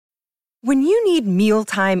When you need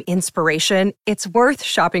mealtime inspiration, it's worth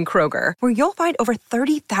shopping Kroger, where you'll find over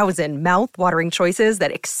 30,000 mouth-watering choices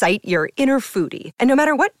that excite your inner foodie. And no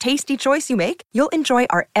matter what tasty choice you make, you'll enjoy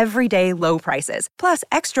our everyday low prices, plus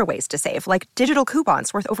extra ways to save, like digital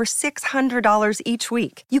coupons worth over $600 each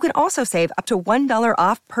week. You can also save up to $1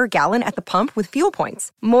 off per gallon at the pump with fuel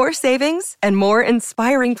points. More savings and more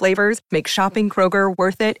inspiring flavors make shopping Kroger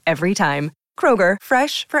worth it every time. Kroger,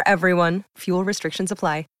 fresh for everyone. Fuel restrictions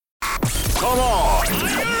apply. Come on. Are you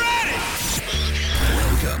ready?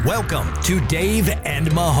 Welcome to Dave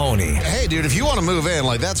and Mahoney. Hey, dude, if you want to move in,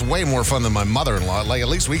 that's way more fun than my mother-in-law. At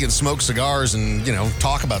least we can smoke cigars and,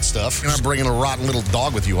 talk about stuff. You're not bringing a rotten little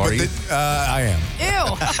dog with you, are you? I am.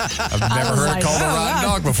 Ew. I've never heard it called a rotten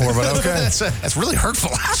dog before, but okay. That's really hurtful,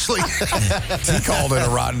 actually. He called it a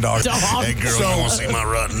rotten dog. Hey, girl, you want to see my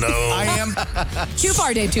rotten dog? I am. Too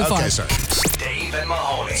far, Dave, too far. Okay, sorry. Dave and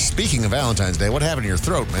Mahoney. Speaking of Valentine's Day, what happened to your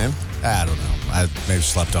throat, man? I don't know. I maybe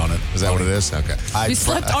slept on it. Is that what it is? Okay. You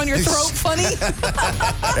slept on your throat, funny?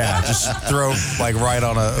 Yeah, just throat right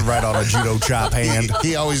on a judo chop hand.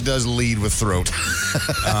 He always does lead with throat.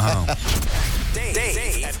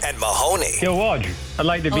 Dave and Mahoney. Yo, Audrey, I'd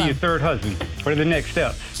like to be your third husband. What are the next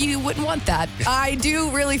steps? You wouldn't want that. I do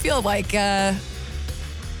really feel like I'm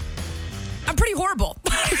pretty horrible.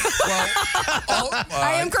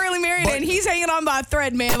 I am currently married, and he's hanging on by a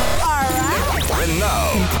thread, man. All right. And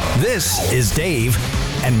now, this is Dave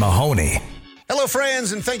and Mahoney. Hello,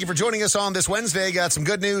 friends, and thank you for joining us on this Wednesday. Got some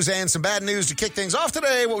good news and some bad news to kick things off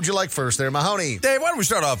today. What would you like first there, Mahoney? Dave, why don't we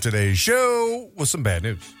start off today's show with some bad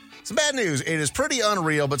news? Some bad news. It is pretty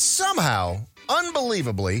unreal, but somehow,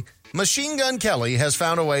 unbelievably, Machine Gun Kelly has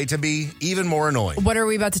found a way to be even more annoying. What are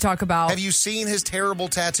we about to talk about? Have you seen his terrible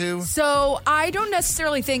tattoo? So I don't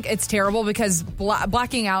necessarily think it's terrible because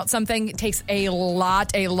blacking out something takes a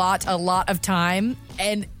lot of time.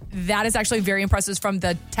 And that is actually very impressive from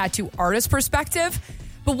the tattoo artist perspective.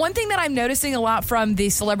 But one thing that I'm noticing a lot from the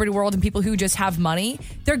celebrity world and people who just have money,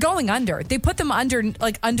 they're going under. They put them under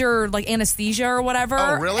anesthesia or whatever.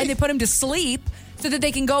 Oh, really? And they put them to sleep so that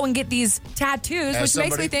they can go and get these tattoos, which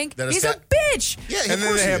makes me think he's a bitch. Yeah, and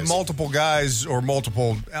then they have multiple guys or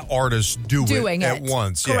multiple artists doing it at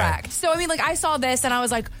once. Correct. Yeah. So, I mean, I saw this and I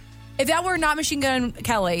was like, if that were not Machine Gun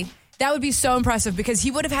Kelly, that would be so impressive because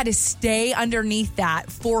he would have had to stay underneath that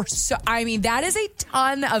that is a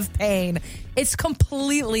ton of pain. It's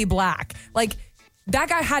completely black. That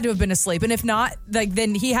guy had to have been asleep. And if not,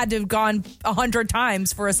 then he had to have gone 100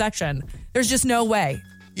 times for a session. There's just no way.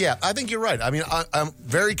 Yeah, I think you're right. I mean, I'm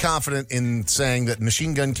very confident in saying that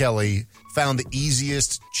Machine Gun Kelly found the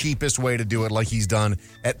easiest, cheapest way to do it like he's done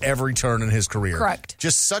at every turn in his career. Correct.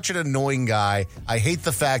 Just such an annoying guy. I hate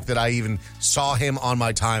the fact that I even saw him on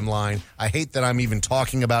my timeline. I hate that I'm even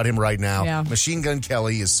talking about him right now. Yeah. Machine Gun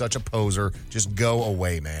Kelly is such a poser. Just go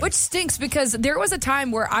away, man. Which stinks because there was a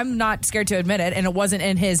time where I'm not scared to admit it, and it wasn't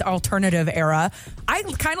in his alternative era. I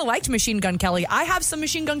kind of liked Machine Gun Kelly. I have some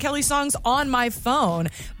Machine Gun Kelly songs on my phone.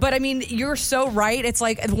 But, I mean, you're so right. It's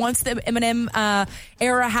like once the Eminem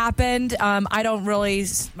era happened, I don't really,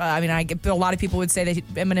 a lot of people would say that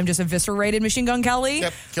Eminem just eviscerated Machine Gun Kelly.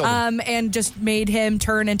 Yep, killed him. And just made him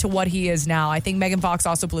turn into what he is now. I think Megan Fox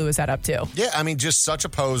also blew his head up too. Yeah, I mean, just such a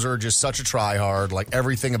poser, just such a tryhard.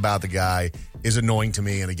 Everything about the guy is annoying to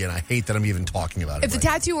me. And again, I hate that I'm even talking about it. If the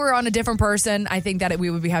tattoo were on a different person, I think that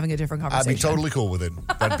we would be having a different conversation. I'd be totally cool with it.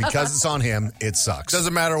 But because it's on him, it sucks.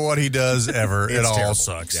 Doesn't matter what he does ever. It all terrible.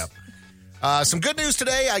 sucks. Yep. Some good news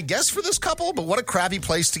today, I guess, for this couple, but what a crappy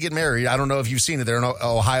place to get married. I don't know if you've seen it. They're an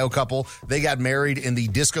Ohio couple. They got married in the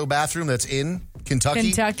disco bathroom that's in Kentucky.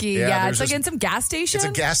 Yeah, it's in some gas station. It's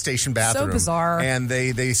a gas station bathroom. So bizarre. And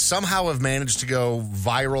they somehow have managed to go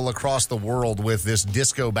viral across the world with this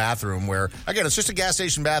disco bathroom where, again, it's just a gas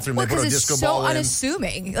station bathroom. Well, they put a disco ball in. It's so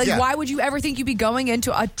unassuming. Why would you ever think you'd be going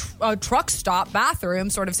into a truck stop bathroom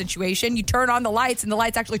sort of situation? You turn on the lights and the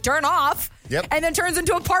lights actually turn off. Yep. And then turns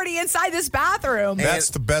into a party inside this bathroom. That's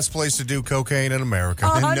the best place to do cocaine in America.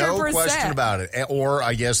 100%. No question about it. Or,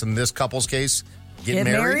 I guess, in this couple's case, get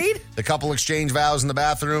married. The couple exchanged vows in the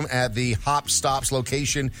bathroom at the Hop Stops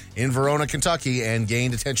location in Verona, Kentucky, and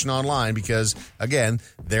gained attention online because, again,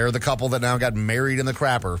 they're the couple that now got married in the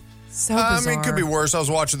crapper. So bizarre. I mean, it could be worse. I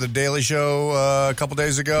was watching The Daily Show a couple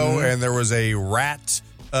days ago, and there was a rat-shaped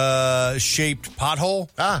pothole.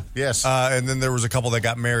 Ah, yes. And then there was a couple that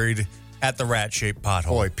got married at the rat-shaped pothole.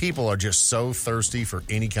 Boy, people are just so thirsty for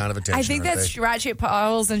any kind of attention. I think that's rat-shaped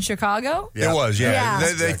potholes in Chicago. Yeah. It was, yeah.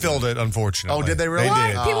 Yeah. They filled it, unfortunately. Oh, did they really?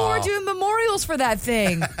 They did. People were doing memorials for that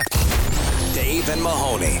thing. Dave and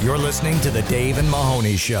Mahoney. You're listening to the Dave and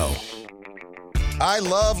Mahoney Show. I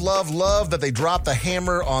love that they dropped the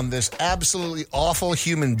hammer on this absolutely awful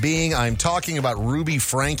human being. I'm talking about Ruby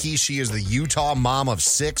Franke. She is the Utah mom of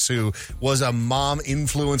 6 who was a mom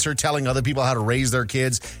influencer telling other people how to raise their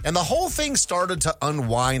kids. And the whole thing started to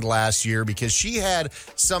unwind last year because she had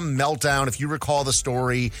some meltdown. If you recall the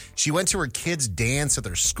story, she went to her kids' dance at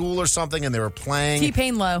their school or something, and they were playing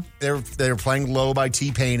T-Pain Low. They were playing Low by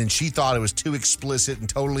T-Pain, and she thought it was too explicit and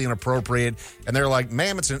totally inappropriate. And they're like,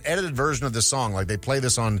 ma'am, it's an edited version of the song. Like, they play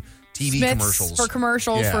this on TV Smith's commercials. For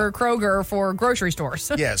commercials, for Kroger, for grocery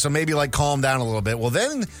stores. Yeah, so maybe like calm down a little bit. Well,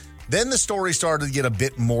 then the story started to get a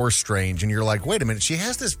bit more strange, and you're like, wait a minute, she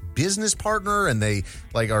has this business partner, and they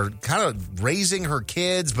like are kind of raising her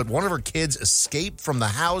kids, but one of her kids escaped from the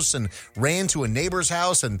house and ran to a neighbor's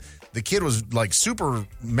house, and the kid was like super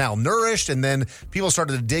malnourished. And then people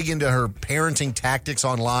started to dig into her parenting tactics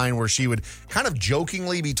online, where she would kind of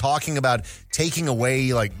jokingly be talking about taking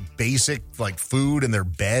away like basic like food in their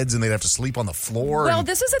beds, and they'd have to sleep on the floor. Well,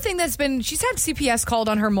 this is a thing she's had CPS called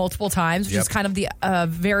on her multiple times, which is kind of the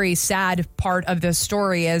very sad part of this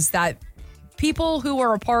story, is that people who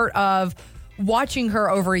are a part of watching her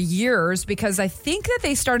over years, because I think that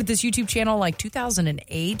they started this YouTube channel like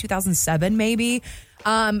 2008, 2007 maybe.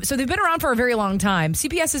 So they've been around for a very long time.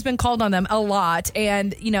 CPS has been called on them a lot.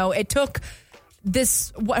 And, you know, it took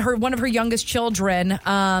one of her youngest children,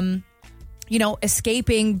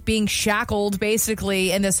 escaping, being shackled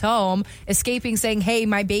basically in this home, escaping, saying, hey,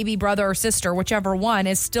 my baby brother or sister, whichever one,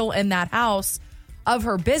 is still in that house, of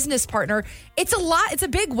her business partner. It's a lot. It's a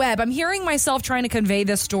big web. I'm hearing myself trying to convey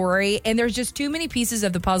this story, and there's just too many pieces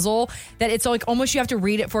of the puzzle that it's like almost you have to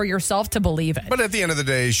read it for yourself to believe it. But at the end of the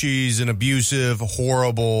day, she's an abusive,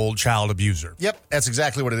 horrible child abuser. Yep, that's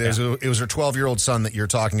exactly what it is. Yeah. It was her 12-year-old son that you're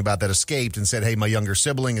talking about that escaped and said, hey, my younger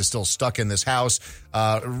sibling is still stuck in this house.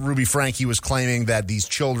 Ruby Franke was claiming that these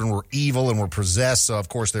children were evil and were possessed, so of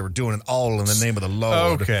course they were doing it all in the name of the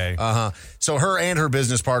Lord. Okay. So her and her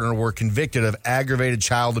business partner were convicted of aggravated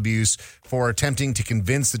child abuse for attempting to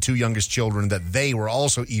convince the 2 youngest children that they were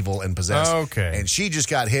also evil and possessed. Okay. And she just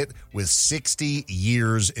got hit with 60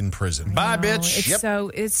 years in prison. Bye,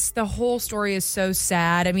 bitch. It's the whole story is so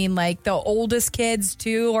sad. I mean, like the oldest kids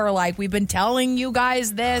too are like, we've been telling you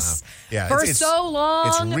guys this for so long.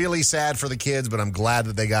 It's really sad for the kids, but I'm glad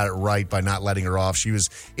that they got it right by not letting her off. She was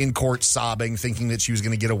in court sobbing, thinking that she was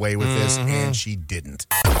going to get away with this, and she didn't.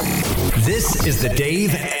 This is the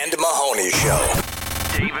Dave and Mahoney Show.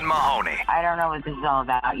 Dave and Mahoney. I don't know what this is all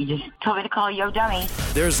about. You just told me to call Yo Dummy.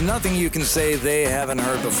 There's nothing you can say they haven't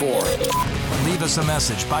heard before. Leave us a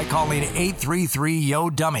message by calling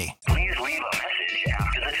 833-YO-DUMMY. Please leave a message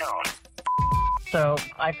after the tone. So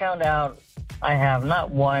I found out I have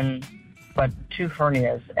not one, but 2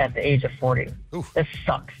 hernias at the age of 40. Oof. This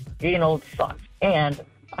sucks. Getting old sucks. And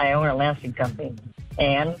I own a landscape company.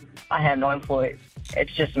 And I have no employees.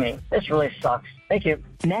 It's just me. This really sucks. Thank you.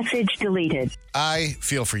 Message deleted. I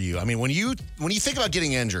feel for you. I mean, when you think about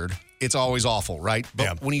getting injured, it's always awful, right?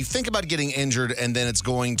 But when you think about getting injured and then it's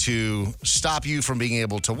going to stop you from being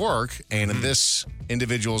able to work, and in this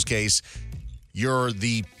individual's case, you're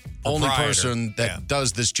the only person that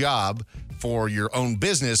does this job for your own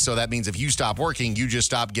business. So that means if you stop working, you just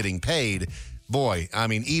stop getting paid. Boy, I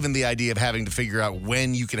mean, even the idea of having to figure out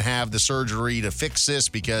when you can have the surgery to fix this,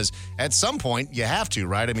 because at some point you have to,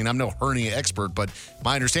 right? I mean, I'm no hernia expert, but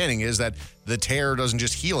my understanding is that the tear doesn't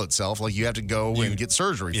just heal itself. Like, you have to go and get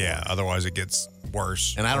surgery. Yeah, otherwise it gets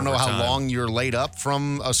worse. And I don't know how long you're laid up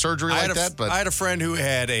from a surgery like that, but I had a friend who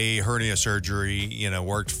had a hernia surgery,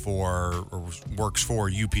 works for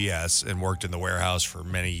UPS and worked in the warehouse for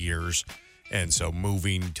many years. And so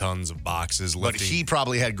moving tons of boxes, lifting. But he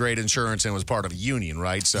probably had great insurance and was part of a union,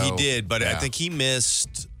 right? So he did, but I think he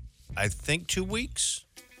missed, 2 weeks.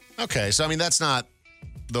 Okay, so I mean, that's not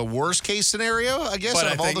the worst case scenario, I guess,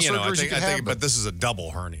 of all the surgeries you could have. But this is a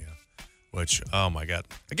double hernia, which, oh my God.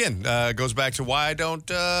 Again, goes back to why I don't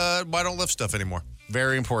lift stuff anymore.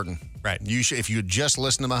 Very important. Right. You should, if you just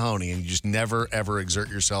listen to Mahoney and you just never, ever exert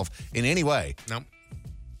yourself in any way. Nope.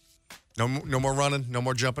 No more running, no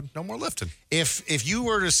more jumping, no more lifting. If you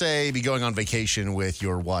were to, say, be going on vacation with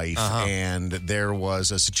your wife and there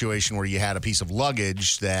was a situation where you had a piece of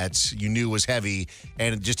luggage that you knew was heavy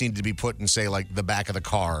and it just needed to be put in, say, like the back of the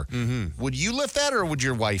car, would you lift that, or would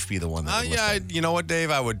your wife be the one that would lift it? You know what,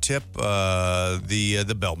 Dave? I would tip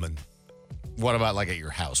the bellman. What about like at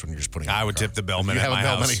your house when you're just putting it in I the would car? tip the bellman You at have my a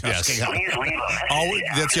bellman house. at your house. Yes. Please leave a message.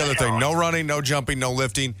 That's the other thing. No running, no jumping, no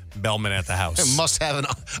lifting. Bellman at the house. It must have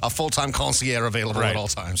a full-time concierge available at all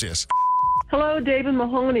times, yes. Hello, David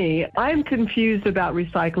Mahoney. I'm confused about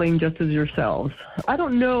recycling just as yourselves. I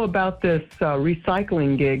don't know about this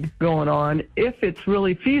recycling gig going on, if it's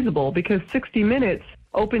really feasible, because 60 Minutes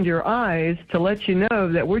opened your eyes to let you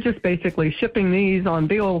know that we're just basically shipping these on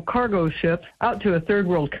big old cargo ships out to a third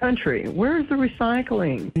world country. Where's the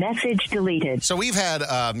recycling? Message deleted. So we've had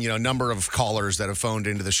a number of callers that have phoned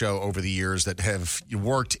into the show over the years that have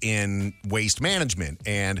worked in waste management.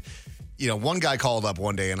 And one guy called up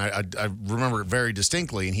one day, and I remember it very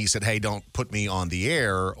distinctly, and he said, hey, don't put me on the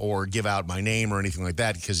air or give out my name or anything like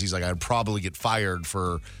that, because he's like, I'd probably get fired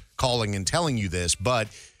for calling and telling you this. But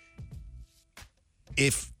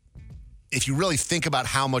if you really think about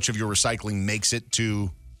how much of your recycling makes it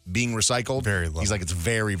to being recycled, very low. He's like, it's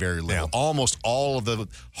very, very little. Yeah. Almost all of the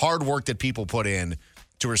hard work that people put in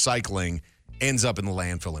to recycling ends up in the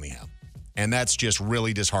landfill anyhow. And that's just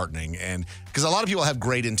really disheartening. And because a lot of people have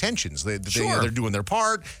great intentions. They're doing their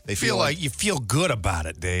part. They feel like you feel good about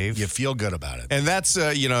it, Dave. You feel good about it. And that's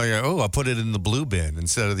I put it in the blue bin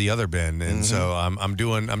instead of the other bin. And so I'm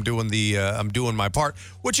doing my part,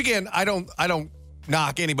 which again, I don't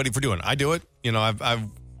knock anybody for doing. I do it. I've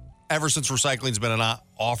ever since recycling's been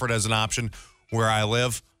offered as an option where I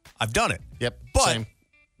live, I've done it. Yep. But same.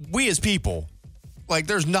 We as people,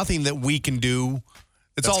 there's nothing that we can do.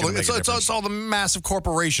 It's all the massive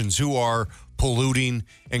corporations who are polluting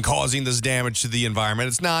and causing this damage to the environment.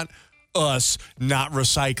 It's not us not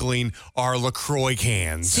recycling our LaCroix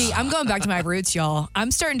cans. See, I'm going back to my roots, y'all.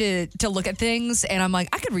 I'm starting to look at things, and I'm like,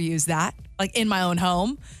 I could reuse that, in my own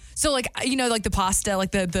home. So, the pasta,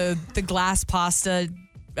 the glass pasta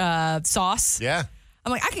sauce. Yeah.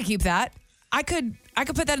 I'm like, I could keep that. I could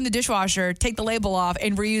put that in the dishwasher, take the label off,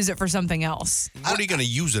 and reuse it for something else. What are you going to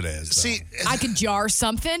use it as, though? See, I could jar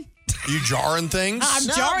something. You jarring things? I'm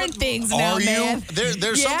jarring things now, man.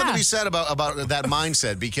 There's something to be said about that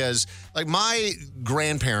mindset, because my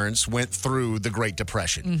grandparents went through the Great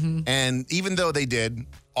Depression. And even though they did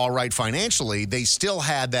all right financially, they still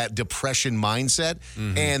had that depression mindset.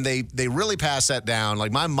 And they really passed that down.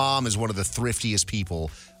 My mom is one of the thriftiest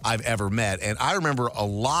people I've ever met. And I remember a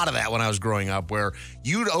lot of that when I was growing up, where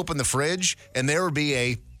you'd open the fridge and there would be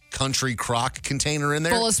a country crock container in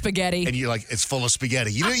there. Full of spaghetti. And you're like, it's full of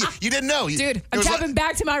spaghetti. You didn't know. Dude, I'm tapping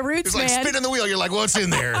back to my roots, man. It's like spinning the wheel. You're like, what's in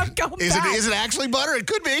there? I'm going back. Is it actually butter? It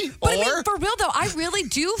could be. But for real, though, I really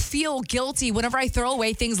do feel guilty whenever I throw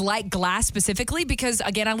away things like glass specifically, because,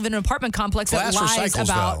 again, I live in an apartment complex glass that lies recycles,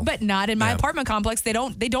 about, though. but not in my apartment complex. They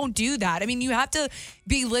don't do that. I mean, you have to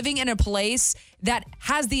be living in a place that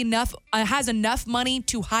has enough money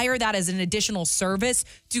to hire that as an additional service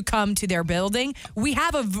to come to their building. We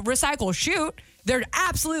have a recycle chute. They're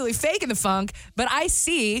absolutely faking the funk, but I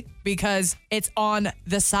see, because it's on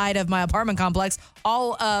the side of my apartment complex,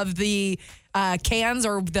 all of the cans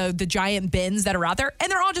or the giant bins that are out there,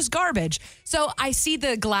 and they're all just garbage. So I see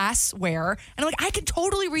the glassware, and I'm like, I could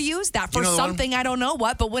totally reuse that for something I don't know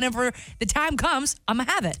what, but whenever the time comes, I'm going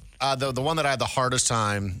to have it. The one that I had the hardest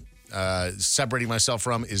time separating myself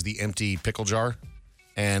from is the empty pickle jar.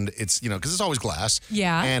 And it's, because it's always glass.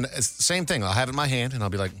 Yeah. And it's the same thing. I'll have it in my hand and I'll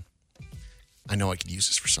be like, I know I could use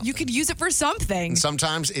this for something. You could use it for something. And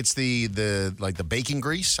sometimes it's the baking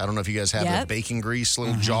grease. I don't know if you guys have the baking grease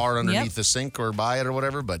little jar underneath the sink or buy it or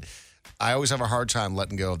whatever, but I always have a hard time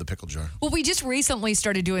letting go of the pickle jar. Well, we just recently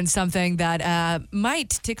started doing something that might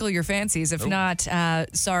tickle your fancies. If not,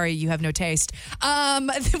 sorry, you have no taste.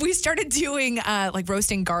 We started doing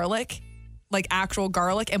roasting garlic, actual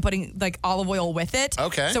garlic, and putting olive oil with it.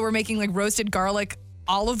 Okay. So we're making roasted garlic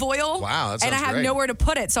olive oil. Wow, that sounds And I have great. nowhere to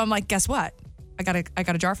put it, so I'm like, guess what? I got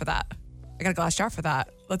a jar for that. I got a glass jar for that.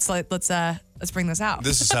 Let's bring this out.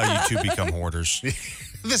 This is how you two become hoarders.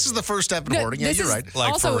 This is the first step in hoarding. Yeah, you're right.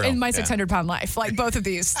 Also in my 600-pound life, both of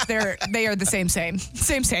these, they are the same. Please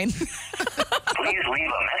leave a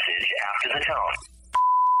message after the tone.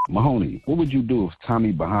 Mahoney, what would you do if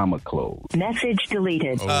Tommy Bahama closed? Message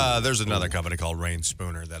deleted. There's another company called Rain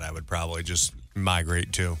Spooner that I would probably just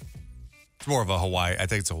migrate to. It's more of a I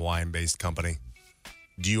think it's a Hawaiian-based company.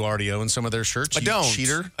 Do you already own some of their shirts? I don't.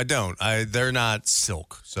 Cheater? I don't. They're not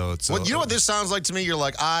silk, so it's. Well, you know what this sounds like to me? You're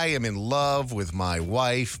like, I am in love with my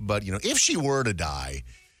wife, but if she were to die,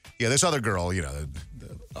 this other girl,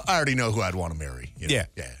 I already know who I'd want to marry. Yeah.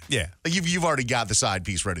 You've already got the side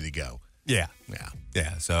piece ready to go. Yeah.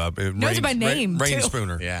 So knows it by name, Rain too.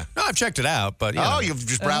 Spooner. Yeah. No, I've checked it out, but you've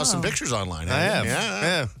just browsed some pictures online. I have.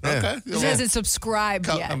 Yeah. Okay. He hasn't subscribed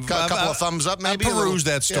yet. A couple of thumbs up, maybe. I perused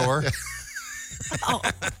that store.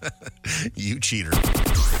 You cheater.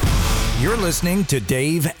 You're listening to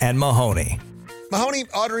Dave and Mahoney. Mahoney,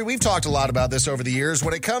 Audrey, we've talked a lot about this over the years.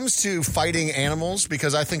 When it comes to fighting animals,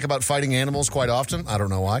 because I think about fighting animals quite often, I don't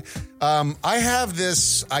know why, I have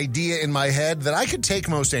this idea in my head that I could take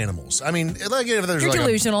most animals. I mean, like if there's You're like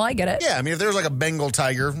delusional, I get it. Yeah, I mean, if there's like a Bengal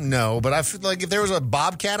tiger, no. But I feel like if there was a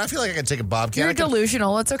bobcat, I feel like I could take a bobcat. You're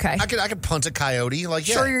delusional. It's okay. I could punt a coyote. Like,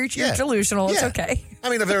 sure, you're delusional. It's okay. I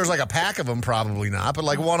mean, if there was like a pack of them, probably not. But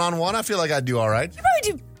like one-on-one, I feel like I'd do all right. You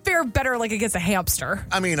probably do fare better like against a hamster.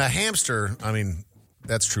 I mean, a hamster,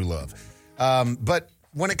 that's true love. But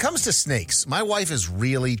when it comes to snakes, my wife is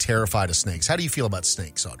really terrified of snakes. How do you feel about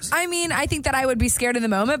snakes, Audrey? I mean, I think that I would be scared in the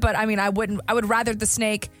moment, but I mean, I would rather the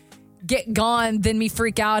snake get gone than me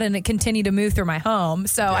freak out and it continue to move through my home.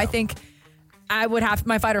 So I think I would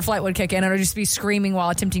my fight or flight would kick in and I would just be screaming while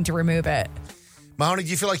attempting to remove it. Mahoney, do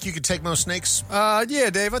you feel like you could take most snakes? Yeah,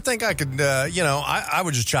 Dave, I think I could, I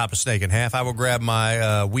would just chop a snake in half. I would grab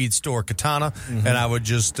my weed store katana and I would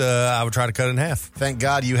try to cut it in half. Thank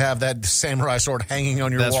God you have that samurai sword hanging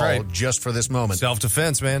on your wall just for this moment.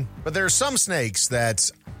 Self-defense, man. But there are some snakes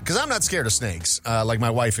that, because I'm not scared of snakes, like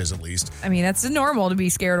my wife is at least. I mean, that's normal to be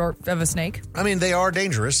scared of a snake. I mean, they are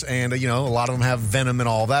dangerous and, a lot of them have venom and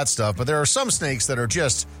all that stuff. But there are some snakes that are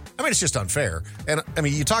just... it's just unfair. And,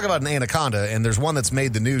 you talk about an anaconda, and there's one that's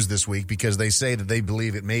made the news this week because they say that they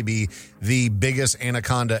believe it may be the biggest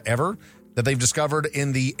anaconda ever that they've discovered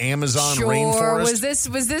in the Amazon rainforest.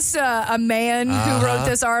 Was this a man who wrote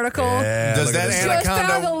this article? Yeah, does that anaconda... Just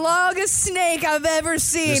found the longest snake I've ever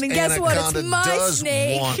seen. And guess what? It's my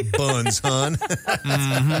snake. Want buns, hun.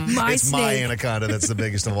 It's snake. My anaconda that's the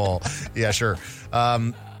biggest of all. Yeah, sure.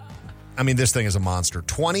 This thing is a monster.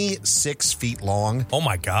 26 feet long. Oh,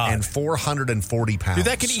 my God. And 440 pounds. Dude,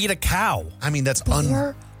 that could eat a cow. That's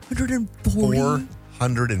 440?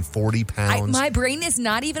 440 pounds. My brain is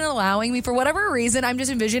not even allowing me, for whatever reason, I'm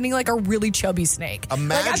just envisioning like a really chubby snake.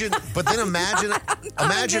 Imagine a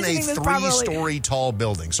 3-story tall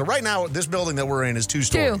building. So right now, this building that we're in is 2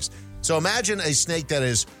 stories. So imagine a snake that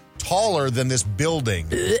is taller than this building.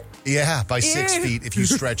 Yeah, by 6 feet if you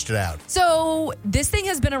stretched it out. So this thing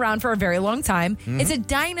has been around for a very long time. It's a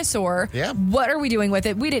dinosaur. Yeah. What are we doing with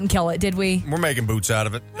it? We didn't kill it, did we? We're making boots out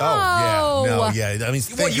of it. No. Oh, yeah. No, yeah.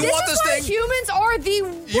 You want this thing? Humans are the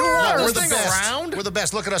worst. We're the best. We're the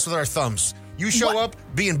best. Look at us with our thumbs. You show up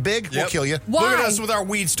being big, we'll kill you. Why? Look at us with our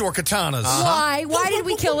weed store katanas. Why? Why did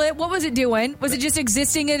we kill it? What was it doing? Was it just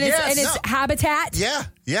existing in its habitat? Yeah.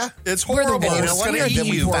 It's horrible. It's going to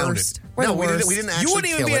eat you. Found it. No, we didn't actually You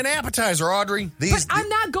wouldn't even be an appetizer, Audrey. But I'm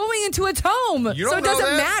not going into its home, so it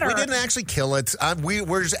doesn't matter. We didn't actually kill it.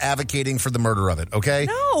 We're just advocating for the murder of it, okay?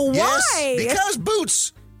 No, yes, why? Because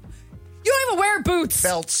boots. You don't even wear boots.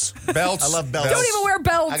 Belts. I love belts. You don't even wear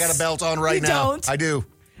belts. I got a belt on right now. Don't. I do.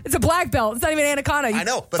 It's a black belt. It's not even anaconda. I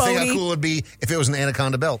know, but think how cool it would be if it was an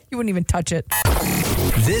anaconda belt. You wouldn't even touch it.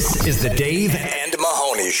 This is the Dave and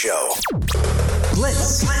Mahoney Show.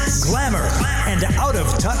 Glitz, glamour, and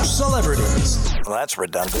out-of-touch celebrities. Well, that's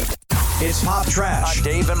redundant. It's Pop Trash on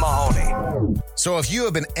Dave and Mahoney. So if you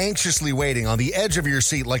have been anxiously waiting on the edge of your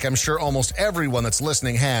seat, like I'm sure almost everyone that's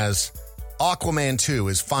listening has, Aquaman 2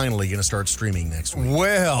 is finally going to start streaming next week.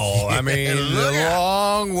 Well,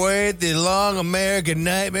 the long American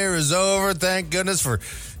nightmare is over. Thank goodness for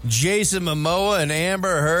Jason Momoa and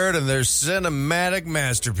Amber Heard and their cinematic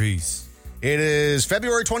masterpiece. It is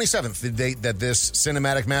February 27th, the date that this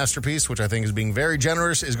cinematic masterpiece, which I think is being very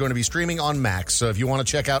generous, is going to be streaming on Max. So if you want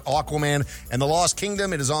to check out Aquaman and the Lost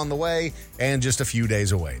Kingdom, it is on the way and just a few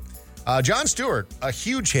days away. Jon Stewart, a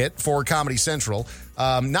huge hit for Comedy Central.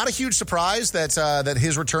 Not a huge surprise that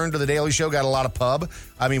his return to The Daily Show got a lot of pub.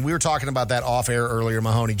 We were talking about that off air earlier,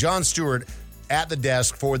 Mahoney. Jon Stewart at the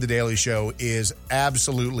desk for The Daily Show is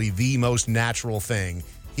absolutely the most natural thing.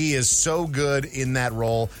 He is so good in that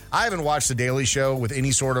role. I haven't watched The Daily Show with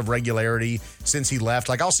any sort of regularity since he left.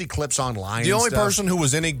 I'll see clips online. The only person who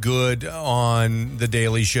was any good on The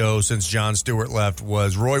Daily Show since Jon Stewart left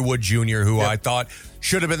was Roy Wood Jr., who I thought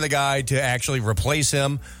should have been the guy to actually replace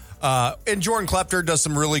him. And Jordan Klepter does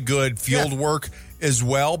some really good field work as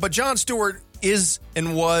well. But Jon Stewart is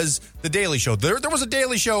and was The Daily Show. There was a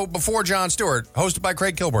Daily Show before Jon Stewart, hosted by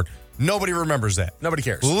Craig Kilborn. Nobody remembers that. Nobody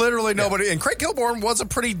cares. Literally nobody. And Craig Kilborn was a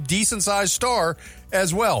pretty decent-sized star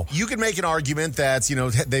as well. You could make an argument that,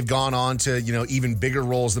 they've gone on to, even bigger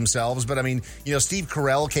roles themselves. But, I mean, Steve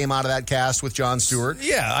Carell came out of that cast with Jon Stewart.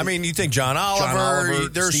 Yeah, I mean, you think John Oliver,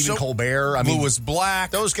 there's Stephen Colbert. I mean, Louis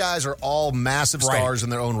Black. Those guys are all massive stars in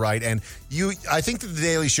their own right. And I think that The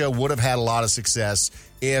Daily Show would have had a lot of success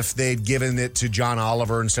if they'd given it to John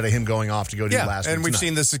Oliver instead of him going off to go do Last Week and we've Tonight.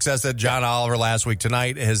 seen the success that John Oliver Last Week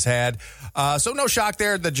Tonight has had. So no shock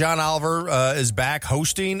there that John Oliver is back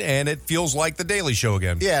hosting, and it feels like The Daily Show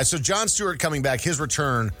again. Yeah, so Jon Stewart coming back, his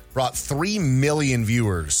return brought 3 million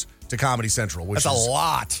viewers to Comedy Central. Which That's a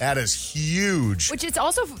lot. That is huge. Which it's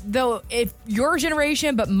also, though, if your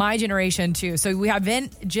generation, but my generation too. So we have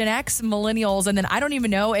Gen X, millennials, and then I don't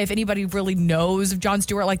even know if anybody really knows of Jon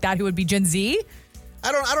Stewart like that who would be Gen Z.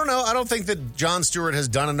 I don't know. I don't think that Jon Stewart has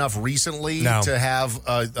done enough recently to have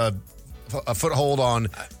a foothold on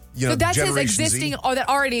but that's his Generation existing Z. or that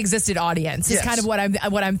already existed audience is kind of what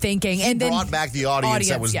I'm thinking. He and then brought back the audience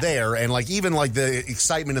that was there, and even the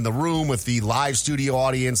excitement in the room with the live studio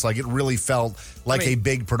audience, it really felt like a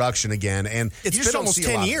big production again. And it's been almost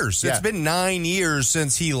 10 years. It's been 9 years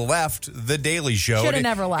since he left The Daily Show. Should have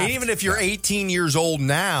never left. And even if you're 18 years old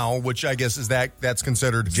now, which I guess that's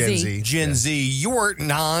considered Gen Z. Gen Z, you were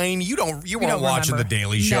 9. You weren't watching The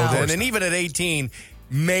Daily Show then, and even at 18.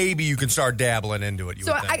 Maybe you can start dabbling into it.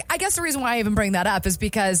 So I guess the reason why I even bring that up is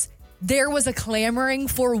because there was a clamoring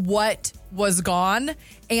for what was gone.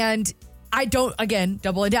 And I don't, again,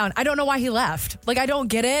 double it down. I don't know why he left. I don't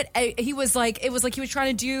get it. It was like he was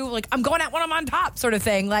trying to do, I'm going out when I'm on top sort of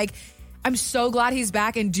thing. I'm so glad he's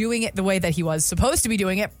back and doing it the way that he was supposed to be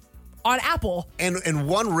doing it on Apple. And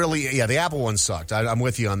one really, the Apple one sucked. I'm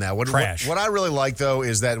with you on that. Trash. What I really like, though,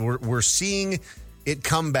 is that we're seeing it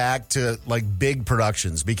come back to big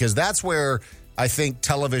productions, because that's where I think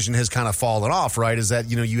television has kind of fallen off, right? Is that,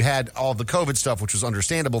 you had all the COVID stuff, which was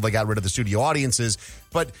understandable. They got rid of the studio audiences,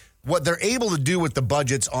 but what they're able to do with the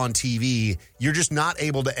budgets on TV, you're just not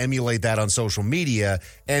able to emulate that on social media.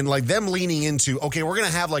 And them leaning into, okay, we're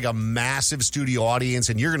going to have a massive studio audience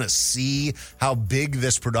and you're going to see how big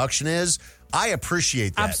this production is. I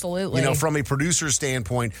appreciate that. Absolutely. From a producer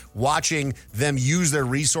standpoint, watching them use their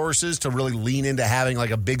resources to really lean into having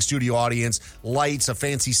a big studio audience, lights, a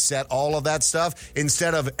fancy set, all of that stuff,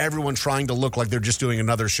 instead of everyone trying to look like they're just doing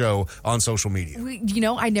another show on social media.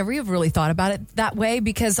 I never have really thought about it that way,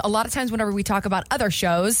 because a lot of times whenever we talk about other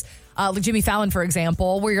shows, like Jimmy Fallon, for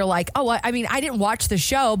example, where you're like, I didn't watch the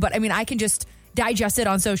show, but I can just digest it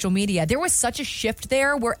on social media. There was such a shift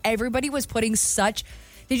there where everybody was putting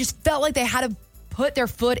they just felt like they had to put their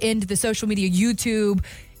foot into the social media, YouTube,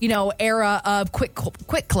 era of quick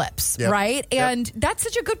clips, right? And that's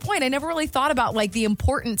such a good point. I never really thought about the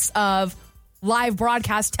importance of live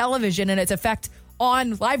broadcast television and its effect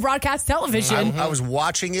on live broadcast television. I was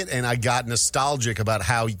watching it and I got nostalgic about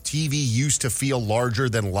how TV used to feel larger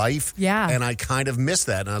than life. Yeah. And I kind of missed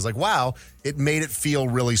that. And I was like, wow, it made it feel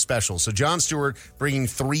really special. So Jon Stewart bringing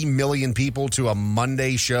 3 million people to a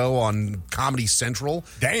Monday show on Comedy Central.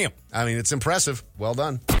 Damn. I mean, it's impressive. Well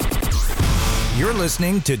done. You're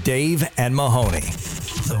listening to Dave and Mahoney.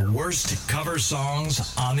 The worst cover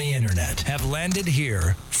songs on the internet have landed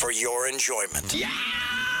here for your enjoyment. Yeah!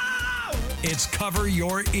 It's Cover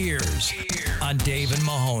Your Ears on Dave and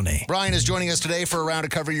Mahoney. Brian is joining us today for a round of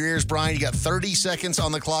Cover Your Ears. Brian, you got 30 seconds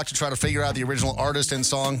on the clock to try to figure out the original artist and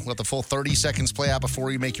song. Let the full 30 seconds play out before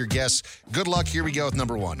you make your guess. Good luck. Here we go with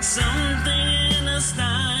number 1. Something in a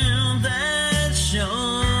style that shows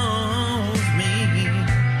me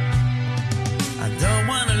I don't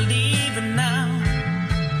want to leave it now.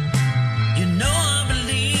 You know I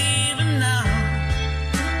believe it now.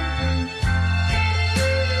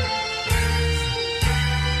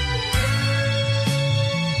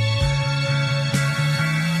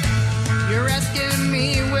 You're asking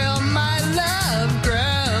me, will my love grow?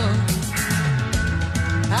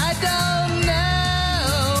 I don't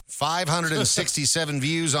know. 567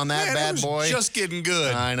 views on that bad boy. Just getting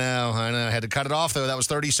good. I know. I had to cut it off, though. That was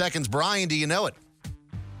 30 seconds. Brian, do you know it?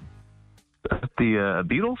 The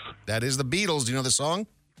Beatles? That is the Beatles. Do you know the song?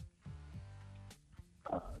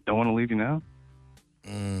 Don't Want to Leave You Now?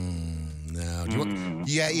 No.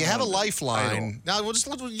 Do you have a lifeline. No, you want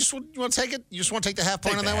to take it? You just want to take the half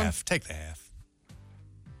point on that one? Take the half.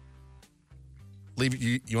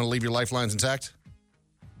 You want to leave your lifelines intact?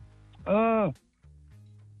 All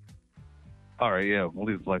right, yeah, we'll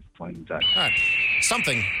leave the lifeline intact. All right.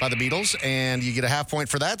 Something by the Beatles, and you get a half point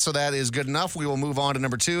for that, so that is good enough. We will move on to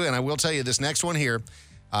number 2, and I will tell you this next one here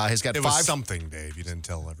has got It 5. was something, Dave. You didn't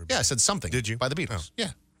tell everybody. Yeah, I said something. Did you? By the Beatles. Oh.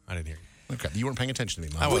 Yeah. I didn't hear you. Okay. You weren't paying attention to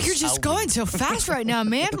me, Mom. Well, you're just going so fast right now,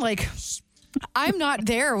 man. I'm not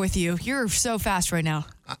there with you. You're so fast right now.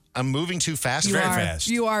 I'm moving too fast? You Very are. fast.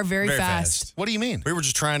 You are very fast. What do you mean? We were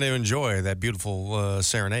just trying to enjoy that beautiful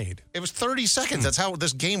serenade. It was 30 seconds. That's how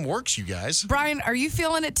this game works, you guys. Brian, are you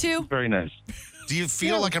feeling it too? Very nice. Do you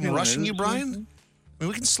feel like I'm rushing you, Brian? I mean,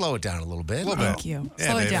 we can slow it down a little bit. A little bit. Thank you. Yeah,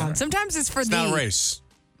 Slow it David. down. Sometimes it's for It's the not a race.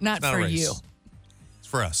 not It's not for a race. you. It's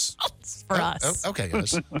for us. It's for us. Okay,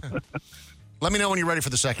 guys. Let me know when you're ready for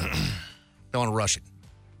the second. Don't want to rush it.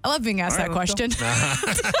 I love being asked that question.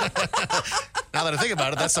 Now that I think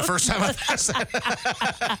about it, that's the first time I've asked that.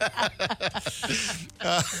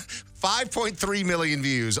 5.3 million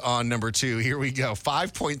views on number 2. Here we go.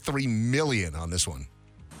 5.3 million on this one.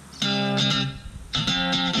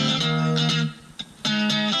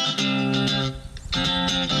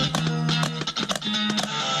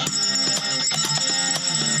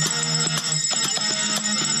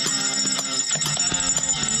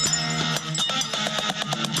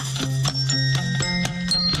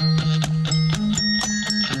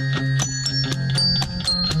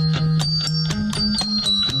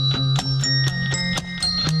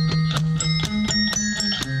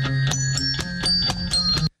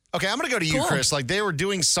 Okay, I'm going to go to you, Chris. Like, they were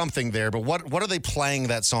doing something there, but what are they playing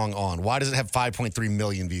that song on? Why does it have 5.3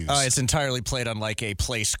 million views? It's entirely played on like a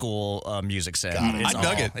play school music set. Got it. It's I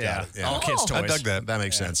dug it. Yeah, Yeah. all kids' toys. I dug that. That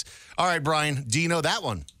makes sense. All right, Brian, do you know that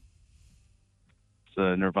one? It's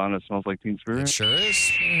Nirvana Smells Like Teen Spirit. It sure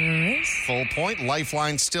is. Full point.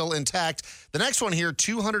 Lifeline still intact. The next one here,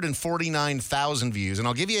 249,000 views. And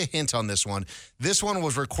I'll give you a hint on this one. This one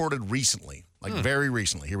was recorded recently, like very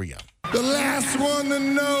recently. Here we go. The last one to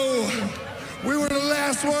know. We were the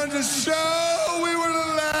last one to show. We were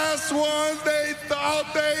the last ones they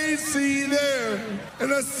thought they'd see there.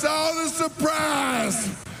 And I saw the surprise,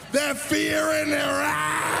 that fear in their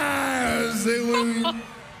eyes. And when we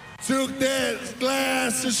took that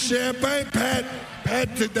glass of champagne, Pat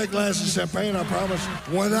took that glass of champagne, I promise.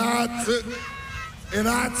 When I took, and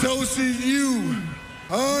I toasted you,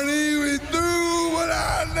 honey, we threw what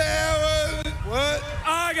I never, what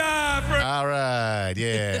I got from. All right,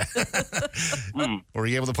 yeah. Were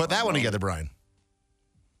you able to put that one together, Brian?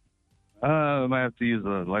 I might have to use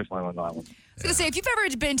a lifeline on that one. I was going to say, if you've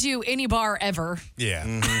ever been to any bar ever, Yeah.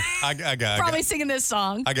 I got probably singing this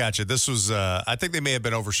song. I got you. This was, I think they may have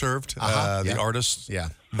been overserved, the artist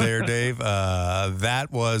there, Dave. That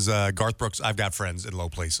was Garth Brooks' I've Got Friends in Low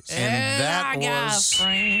Places. And that was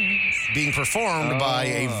being performed by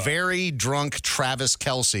a very drunk Travis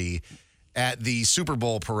Kelce at the Super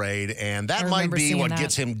Bowl parade, and that might be what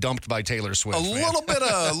gets him dumped by Taylor Swift. A little bit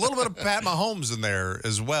of Pat Mahomes in there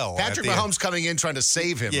as well. Patrick Mahomes coming in trying to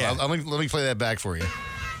save him. Yeah. Let me play that back for you.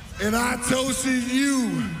 And I toasted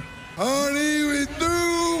you, honey, we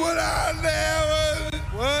threw what I never,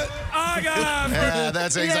 what I got from. Yeah,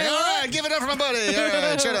 that's it. He's like, all right, give it up for my buddy. All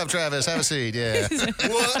right, shut up, Travis. Have a seat. Yeah.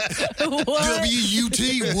 What?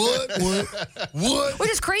 W-U-T, what? Which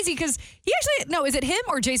is crazy because he actually, no, is it him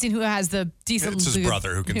or Jason who has the decent It's his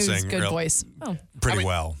brother who can who's sing good real- voice? Oh. Pretty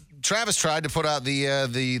well. Travis tried to put out the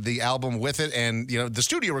album with it, and the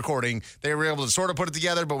studio recording, they were able to sort of put it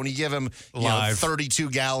together. But when you give him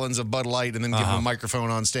 32 gallons of Bud Light and then give him a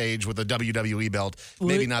microphone on stage with a WWE belt,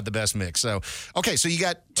 maybe not the best mix. So, okay, so you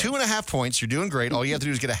got 2.5 points. You're doing great. All you have to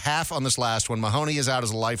do is get a half on this last one. Mahoney is out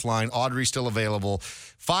as a lifeline. Audrey's still available.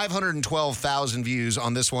 512,000 views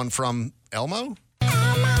on this one from Elmo.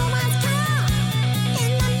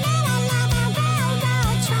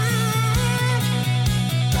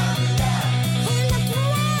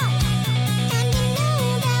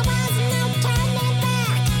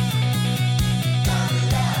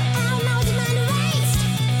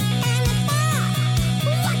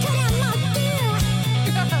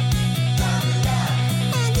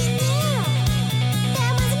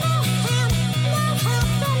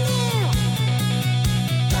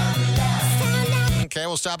 Okay,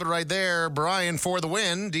 we'll stop it right there. Brian, for the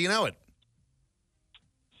win. Do you know it?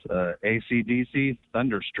 AC/DC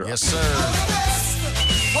Thunderstruck. Yes, sir.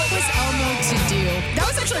 What was Elmo to do? That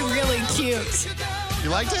was actually really cute. You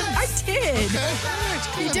liked it? I did.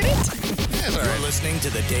 You didn't? You're listening to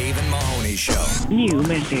the Dave and Mahoney Show. New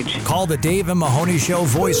message. Call the Dave and Mahoney Show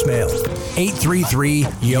voicemail.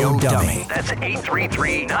 833-YO-DUMMY. That's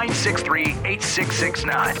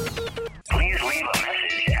 833-963-8669. Please leave a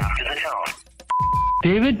message after the tone.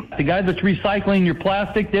 David, the guy that's recycling your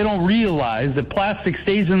plastic, they don't realize that plastic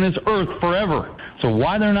stays in this earth forever. So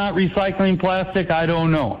why they're not recycling plastic, I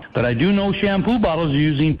don't know. But I do know shampoo bottles are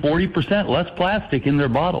using 40% less plastic in their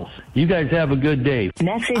bottles. You guys have a good day.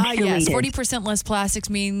 Message yes, deleted. 40% less plastics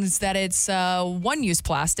means that it's one-use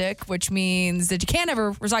plastic, which means that you can't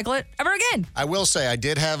ever recycle it ever again. I will say I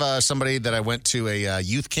did have somebody that I went to a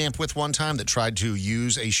youth camp with one time that tried to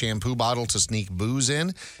use a shampoo bottle to sneak booze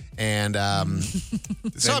in. And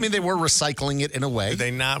so, I mean, they were recycling it in a way. Did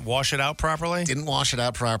they not wash it out properly? Didn't wash it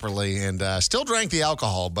out properly and still drank the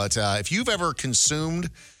alcohol. But if you've ever consumed,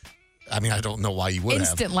 I mean, I don't know why you would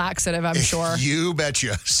Instant laxative, I'm sure. You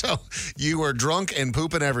betcha. So you were drunk and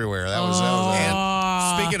pooping everywhere. That was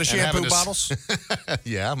And speaking of shampoo having to- bottles,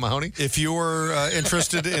 yeah, Mahoney. if you're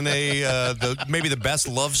interested in maybe the best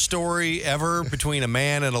love story ever between a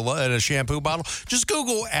man and a shampoo bottle, just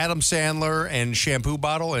Google Adam Sandler and shampoo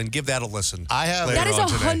bottle and give that a listen. I have That is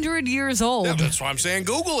 100 years old. Yeah, that's why I'm saying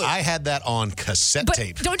Google it. I had that on cassette But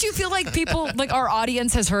tape. don't you feel like people, like our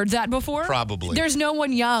audience has heard that before? Probably. There's no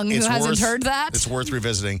one young who hasn't heard that. It's worth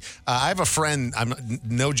revisiting. I have a friend,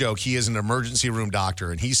 no joke, he is an emergency room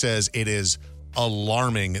doctor, and he says it is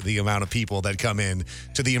alarming the amount of people that come in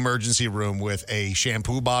to the emergency room with a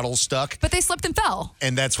shampoo bottle stuck. But they slipped and fell.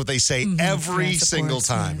 And that's what they say every Yes, of single course,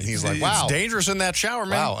 time. yes. And he's like, wow. It's dangerous in that shower,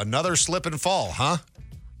 man. Wow, another slip and fall, huh?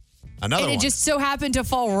 Another And it one. just so happened to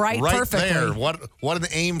fall right perfectly. there. What an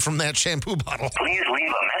aim from that shampoo bottle. Please leave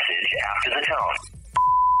a message after the tone.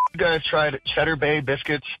 You guys tried Cheddar Bay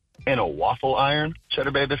biscuits in a waffle iron?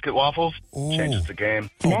 Cheddar Bay biscuit waffles? Changes the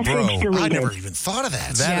game. Oh, bro, I never even thought of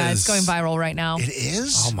that. It's going viral right now. It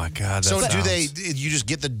is? Oh, my God. So you just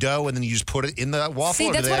get the dough and then you just put it in the waffle? See,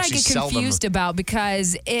 or that's do they what I actually get sell confused them? about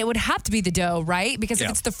because it would have to be the dough, right? Because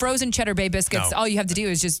if it's the frozen Cheddar Bay biscuits, No. all you have to do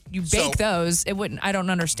is just you bake those. It wouldn't. I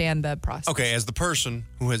don't understand the process. Okay, as the person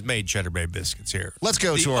who has made Cheddar Bay biscuits here. Let's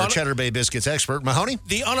go to our Cheddar Bay biscuits expert, Mahoney.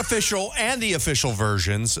 The unofficial and the official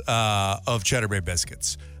versions of Cheddar Bay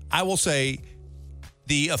biscuits. I will say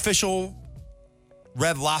the official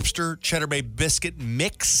Red Lobster Cheddar Bay biscuit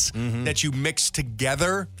mix that you mix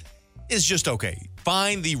together is just okay.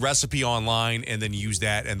 Find the recipe online and then use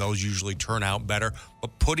that, and those usually turn out better.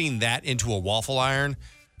 But putting that into a waffle iron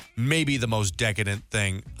may be the most decadent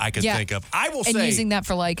thing I could think of. I will and say using that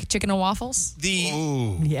for like chicken and waffles.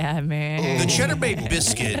 Yeah, man. The Cheddar Bay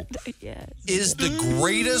biscuit is the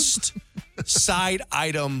greatest side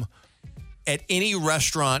item at any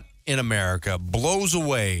restaurant in America. Blows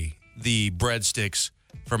away the breadsticks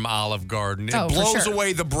from Olive Garden. It blows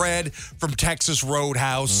away the bread from Texas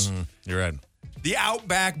Roadhouse. You're right. The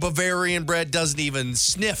Outback Bavarian bread doesn't even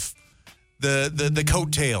sniff the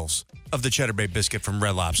coattails of the Cheddar Bay biscuit from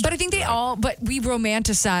Red Lobster. But I think but we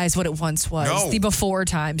romanticize what it once was, No. the before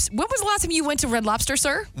times. When was the last time you went to Red Lobster,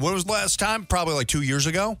 sir? When was the last time? Probably like 2 years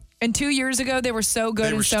ago. And 2 years ago, they were so good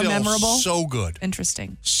They were and so still memorable. so good.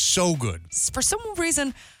 Interesting. So good. For some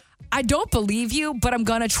reason, I don't believe you, but I'm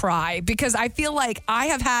going to try because I feel like I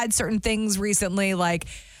have had certain things recently, like,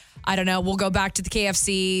 I don't know, we'll go back to the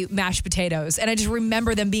KFC mashed potatoes. And I just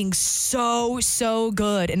remember them being so, so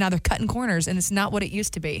good. And now they're cutting corners, and it's not what it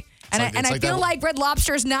used to be. And I feel like Red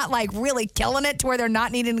Lobster's not like really killing it to where they're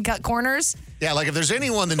not needing to cut corners. Yeah, like if there's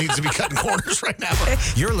anyone that needs to be cutting corners right now.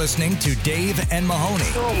 You're listening to Dave and Mahoney.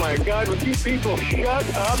 Oh my God, would you people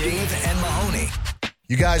shut up? Dave and Mahoney.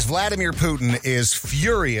 You guys, Vladimir Putin is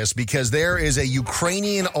furious because there is a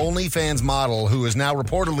Ukrainian OnlyFans model who is now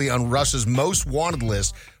reportedly on Russia's most wanted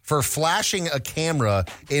list for flashing a camera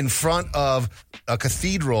in front of a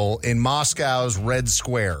cathedral in Moscow's Red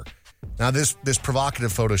Square. Now, this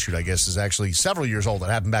provocative photo shoot, I guess, is actually several years old. It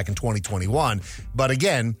happened back in 2021. But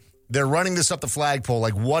again, they're running this up the flagpole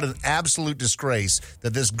like what an absolute disgrace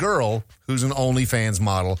that this girl, who's an OnlyFans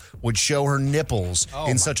model, would show her nipples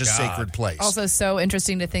in such a sacred place. Also, so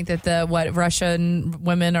interesting to think that Russian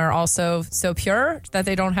women are also so pure that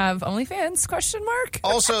they don't have OnlyFans, ?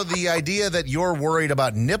 Also, the idea that you're worried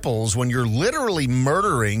about nipples when you're literally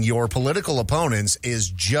murdering your political opponents is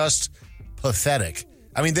just pathetic.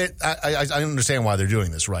 I mean, I understand why they're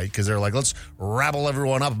doing this, right? Because they're like, let's rabble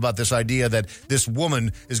everyone up about this idea that this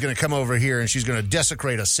woman is going to come over here and she's going to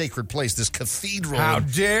desecrate a sacred place, this cathedral. How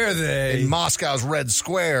dare they? In Moscow's Red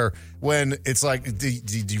Square, when it's like, do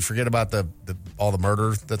you forget about all the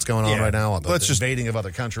murder that's going on right now? The invading of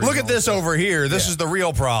other countries. Look at this over here. This is the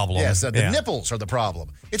real problem. Yes, the nipples are the problem.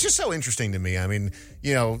 It's just so interesting to me. I mean,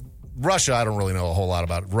 Russia, I don't really know a whole lot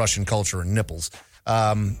about Russian culture and nipples.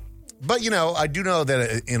 But, I do know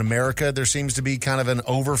that in America, there seems to be kind of an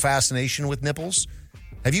over-fascination with nipples.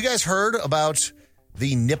 Have you guys heard about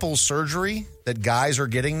the nipple surgery that guys are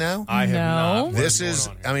getting now? I have not. This is,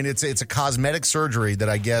 I mean, it's a cosmetic surgery that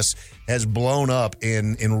I guess has blown up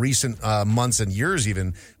in recent months and years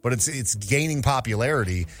even, but it's gaining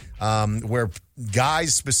popularity where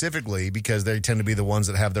guys specifically, because they tend to be the ones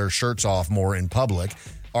that have their shirts off more in public,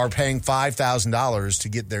 are paying $5,000 to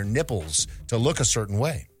get their nipples to look a certain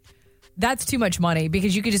way. That's too much money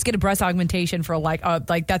because you could just get a breast augmentation for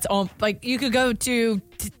that's all. Like you could go to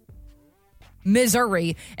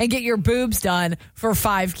Missouri and get your boobs done for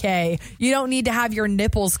 $5,000. You don't need to have your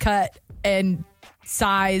nipples cut and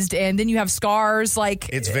sized, and then you have scars. Like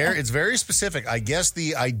it's very specific. I guess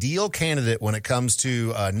the ideal candidate when it comes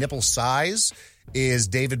to nipple size is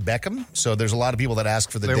David Beckham. So there's a lot of people that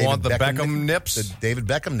ask for the Beckham nips. The David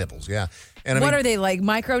Beckham nipples, yeah. And what are they, like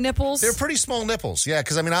micro nipples? They're pretty small nipples, yeah.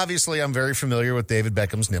 Because I mean, obviously, I'm very familiar with David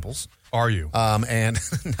Beckham's nipples. Are you? And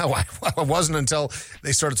no, I wasn't until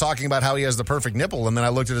they started talking about how he has the perfect nipple, and then I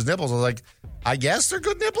looked at his nipples. I was like, I guess they're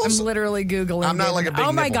good nipples. I'm literally Googling. I'm not like a big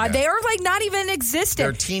Oh my nipple God, guy. they are like not even existent.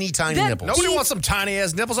 They're teeny tiny nipples. Nobody wants some tiny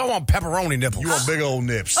ass nipples. I want pepperoni nipples. You want big old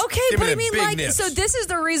nips. Okay, Give me but I them mean, big like, nips. so this is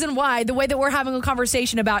the reason why the way that we're having a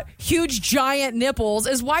conversation about huge, giant nipples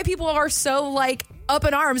is why people are so like up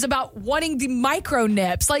in arms about wanting the micro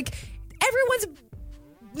nips. Like, everyone's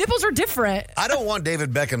nipples are different. I don't want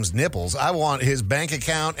David Beckham's nipples. I want his bank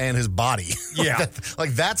account and his body. Yeah.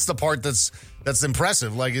 like that's the part that's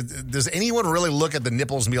impressive. Like, does anyone really look at the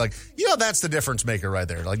nipples and be like, that's the difference maker right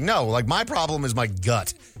there? Like, no. Like, my problem is my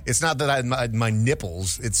gut. It's not that my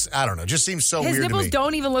nipples. It's, I don't know. It just seems so His weird to me. nipples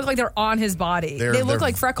don't even look like they're on his body. They look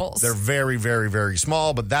like freckles. They're very, very, very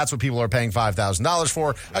small, but that's what people are paying $5,000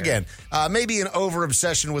 for. Yeah. Again, maybe an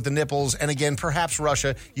over-obsession with the nipples. And again, perhaps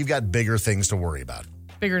Russia, you've got bigger things to worry about.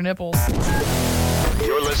 Bigger nipples.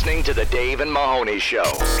 You're listening to the Dave and Mahoney Show.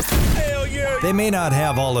 Hell yeah. They may not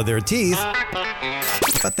have all of their teeth,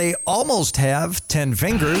 but they almost have 10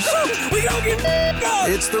 fingers. We don't get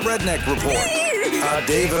It's the Redneck Report.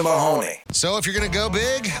 Dave and Mahoney. So if you're going to go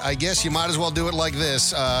big, I guess you might as well do it like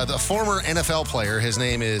this. The former NFL player, his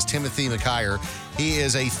name is Timothy McKyer. He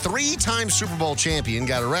is a 3-time Super Bowl champion,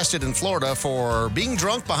 got arrested in Florida for being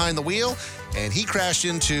drunk behind the wheel, and he crashed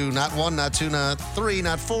into not 1, not 2, not 3,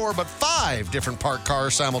 not 4, but 5 different parked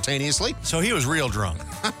cars simultaneously. So he was real drunk.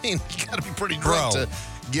 I mean, you got to be pretty drunk to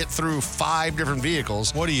get through 5 different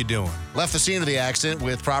vehicles. What are you doing? Left the scene of the accident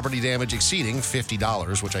with property damage exceeding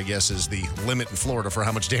 $50, which I guess is the limit in Florida for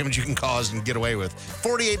how much damage you can cause and get away with.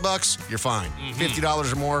 $48, you're fine.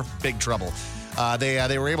 $50 or more, big trouble.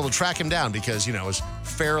 They were able to track him down because, it was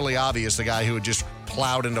fairly obvious the guy who had just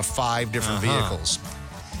plowed into 5 different vehicles.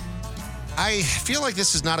 I feel like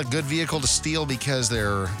this is not a good vehicle to steal because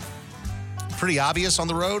they're pretty obvious on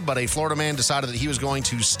the road, but a Florida man decided that he was going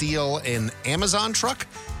to steal an Amazon truck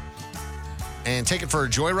and take it for a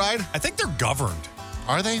joyride. I think they're governed.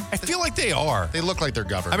 Are they? I feel like they are. They look like they're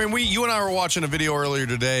governed. I mean, you and I were watching a video earlier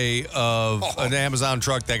today of an Amazon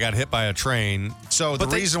truck that got hit by a train. So the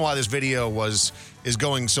reason why this video is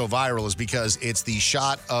going so viral is because it's the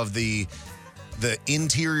shot of the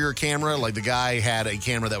interior camera. Like, the guy had a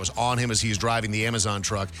camera that was on him as he was driving the Amazon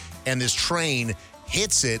truck, and this train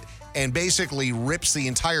hits it and basically rips the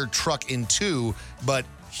entire truck in 2, but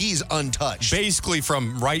he's untouched. Basically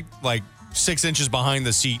from right, 6 inches behind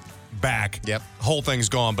the seat back. Yep. Whole thing's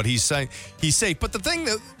gone, but he's safe. But the thing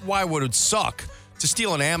that why would it suck to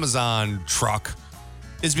steal an Amazon truck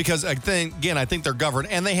is because, I think they're governed,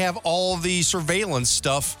 and they have all the surveillance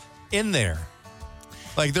stuff in there.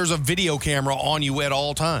 Like, there's a video camera on you at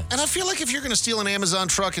all times. And I feel like if you're going to steal an Amazon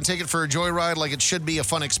truck and take it for a joyride, like, it should be a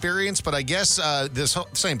fun experience. But I guess this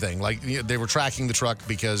same thing. Like, they were tracking the truck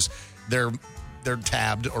because they're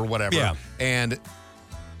tabbed or whatever. Yeah. And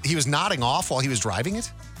he was nodding off while he was driving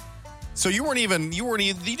it. So you didn't even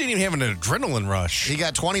have an adrenaline rush. He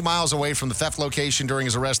got 20 miles away from the theft location. During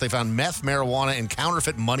his arrest, they found meth, marijuana, and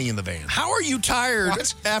counterfeit money in the van. How are you tired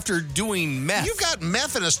after doing meth? You've got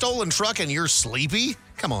meth in a stolen truck and you're sleepy?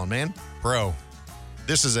 Come on, man. Bro.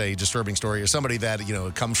 This is a disturbing story. As somebody that,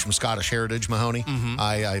 comes from Scottish heritage, Mahoney. Scotland.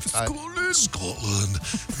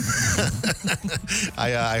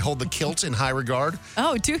 I hold the kilt in high regard.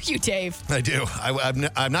 Oh, do you, Dave? I do.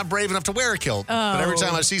 I'm not brave enough to wear a kilt. But every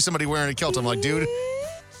time I see somebody wearing a kilt, I'm like, dude,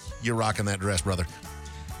 you're rocking that dress, brother.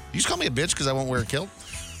 You just call me a bitch because I won't wear a kilt?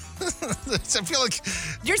 I feel like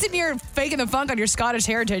you're sitting here faking the funk on your Scottish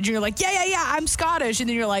heritage, and you're like, yeah, I'm Scottish, and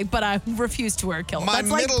then you're like, but I refuse to wear a kilt. my That's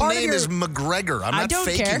like middle part name of is McGregor. I'm not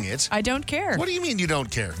faking it. I don't care. What do you mean you don't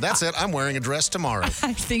care? That's it. I'm wearing a dress tomorrow.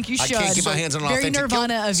 I think you should. I can't keep my hands on an Very authentic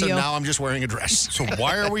Nirvana kilt, of so you. now I'm just wearing a dress. So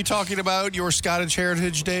why are we talking about your Scottish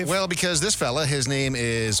heritage, Dave? Well, because this fella, his name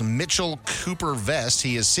is Mitchell Cooper Vest.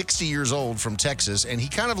 He is 60 years old from Texas, and he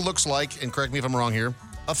kind of looks like, and correct me if I'm wrong here,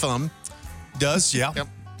 a thumb. Does, yeah. Yep.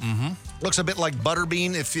 Mm-hmm. Looks a bit like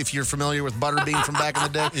Butterbean, if you're familiar with Butterbean from back in the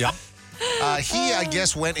day. Yeah. He, I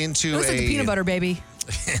guess, went into looks like a peanut butter baby.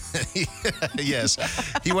 Yes.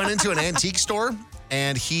 He went into an antique store,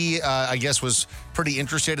 and he, I guess, was pretty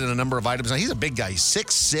interested in a number of items. Now, he's a big guy. He's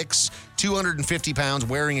 6'6", 250 pounds,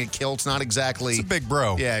 wearing a kilt. Not exactly... It's a big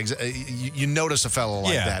bro. Yeah, you notice a fellow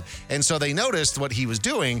like that. And so they noticed what he was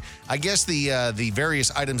doing. I guess the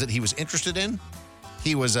various items that he was interested in,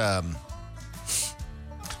 he was... well,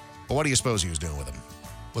 what do you suppose he was doing with them?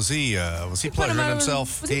 Was he pleasuring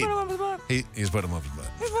himself? Was he putting him on his butt? He's put him up his butt.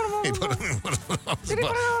 He put him on his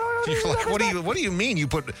butt. You're like, what do you mean you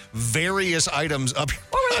put various items up?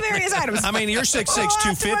 What were the various items? I mean, you're 6'6", What were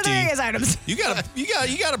the 250. various items? You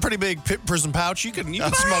got a pretty big prison pouch. You can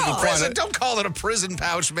smuggle quite prison. Don't call it a prison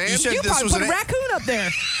pouch, man. You said You this probably was put a raccoon up there.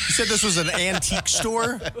 You said this was an antique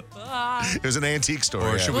store. It was an antique store.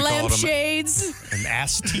 Or should we call it Lampshades. an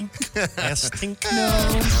astink? Astink?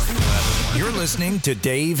 No. You're listening to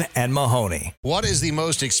Dave and Mahoney. What is the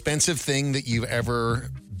most expensive thing that you've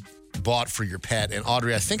ever bought for your pet? And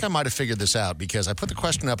Audrey, I think I might have figured this out because I put the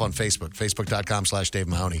question up on Facebook, facebook.com/Dave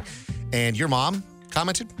Mahoney. And your mom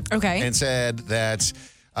commented. Okay. And said that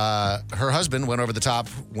her husband went over the top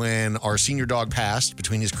when our senior dog passed.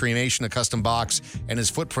 Between his cremation, a custom box, and his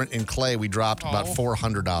footprint in clay, we dropped about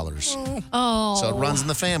 $400. Oh. So it runs in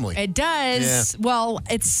the family. It does. Yeah. Well,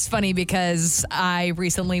 it's funny because I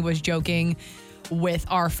recently was joking with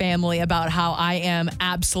our family about how I am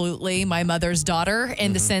absolutely my mother's daughter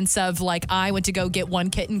in the sense of like I went to go get one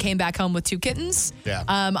kitten, came back home with two kittens. Yeah.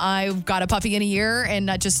 I got a puppy in a year and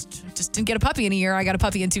not just didn't get a puppy in a year. I got a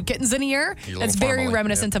puppy and two kittens in a year. That's very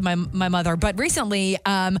reminiscent of my mother. But recently,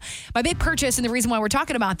 my big purchase and the reason why we're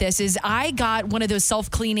talking about this is I got one of those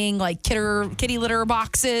self-cleaning like kitty litter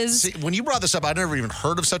boxes. See, when you brought this up, I'd never even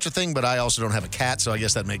heard of such a thing, but I also don't have a cat, so I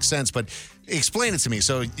guess that makes sense. But explain it to me.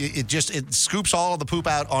 So it scoops all of the poop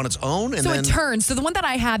out on its own, and so then it turns. So the one that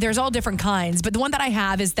I have, there's all different kinds, but the one that I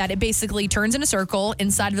have is that it basically turns in a circle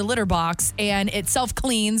inside of the litter box, and it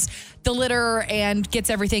self-cleans the litter and gets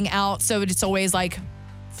everything out, so it's always like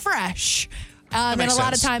fresh. And a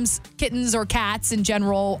lot of times kittens or cats in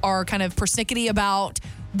general are kind of persnickety about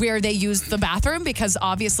where they use the bathroom because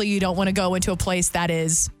obviously you don't want to go into a place that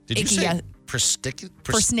is Did you icky. say persnickety?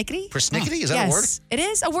 Persnickety? Is that a word? It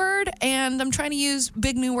is a word, and I'm trying to use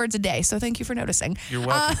big new words a day, so thank you for noticing. You're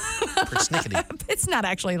welcome. Persnickety. It's not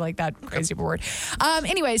actually like that crazy of a word.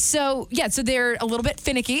 Anyway, so they're a little bit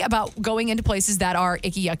finicky about going into places that are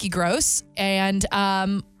icky, yucky, gross, and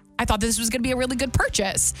I thought this was going to be a really good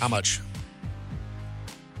purchase. How much?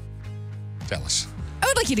 Tell us. I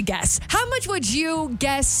would like you to guess. How much would you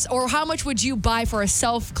guess, or how much would you buy for a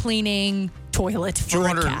self-cleaning toilet for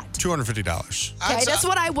a cat? $250. Okay, that's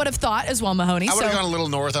what I would have thought as well, Mahoney. I would have gone a little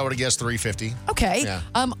north. I would have guessed $350. Okay. Yeah.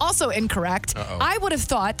 Also incorrect. Uh-oh. I would have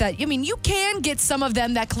thought that, you can get some of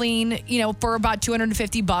them that clean, for about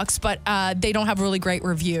 $250, but they don't have really great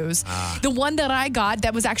reviews. The one that I got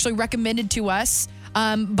that was actually recommended to us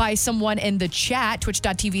by someone in the chat,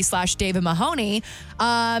 twitch.tv/Dave and Mahoney,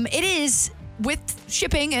 it is with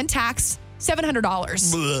shipping and tax,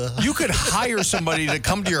 $700. You could hire somebody to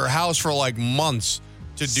come to your house for like months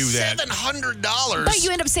to do that. $700. But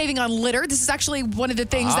you end up saving on litter. This is actually one of the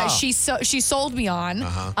things that she sold me on.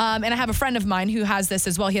 And I have a friend of mine who has this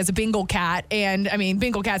as well. He has a Bengal cat, and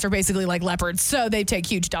Bengal cats are basically like leopards, so they take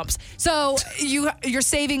huge dumps. So you're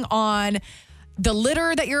saving on the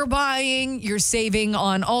litter that you're buying, you're saving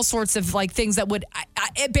on all sorts of like things that would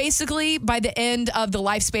basically by the end of the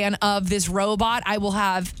lifespan of this robot, I will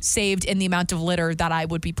have saved in the amount of litter that I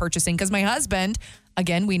would be purchasing. Because my husband,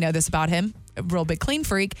 again, we know this about him, a real big clean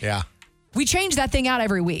freak. Yeah. We change that thing out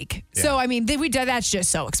every week. Yeah. So, that's just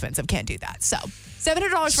so expensive. Can't do that. So,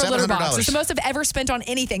 $700 for a litter box. It's the most I've ever spent on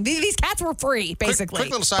anything. These cats were free, basically.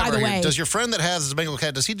 Quick little by the sidebar way. here. Does your friend that has the Bengal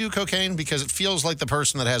cat, does he do cocaine? Because it feels like the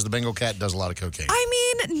person that has the Bengal cat does a lot of cocaine.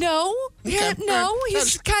 No. Okay. Yeah, no. All right.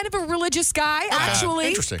 He's kind of a religious guy, actually.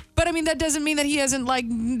 Interesting. But that doesn't mean that he hasn't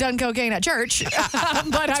done cocaine at church.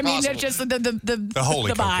 But it's just the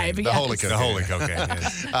holy the vibe. cocaine. Yes. The holy cocaine.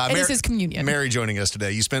 Yes. It is his communion. Mary joining us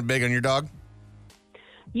today. You spent big on your dog?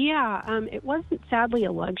 Yeah, it wasn't sadly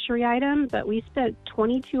a luxury item, but we spent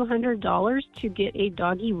 $2,200 to get a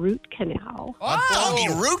doggy root canal. A doggy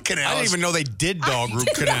root canal? I didn't even know they did dog root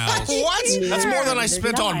canals. What? That's more than I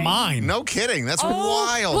spent on mine. No kidding. That's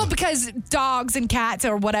wild. Well, because dogs and cats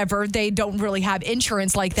or whatever, they don't really have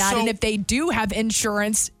insurance like that. And if they do have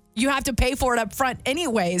insurance, you have to pay for it up front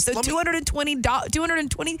anyway. So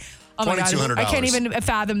 $220. Oh my God, I can't even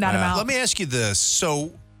fathom that amount. Let me ask you this.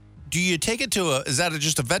 So do you take it to is that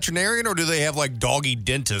just a veterinarian, or do they have like doggy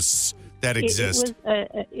dentists that exist?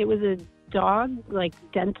 It was a dog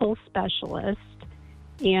dental specialist,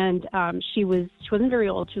 and she wasn't very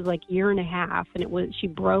old. She was like a year and a half, and she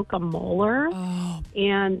broke a molar,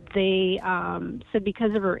 and they said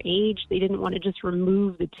because of her age, they didn't want to just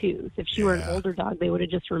remove the tooth. If she were an older dog, they would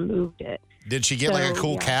have just removed it. Did she get a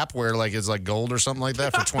cool cap where it's gold or something like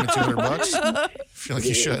that for $2,200? I feel like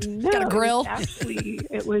you should. No, got a grill. Actually,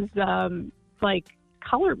 it was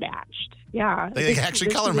color matched. Yeah, They actually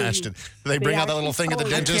color matched it. They bring out that little thing at the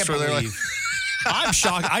dentist where they're like. I'm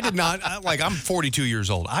shocked. I did not, I'm 42 years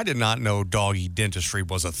old. I did not know doggy dentistry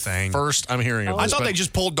was a thing. First, I'm hearing of this. I thought they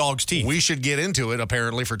just pulled dogs' teeth. We should get into it,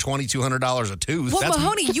 apparently, for $2,200 a tooth. Well,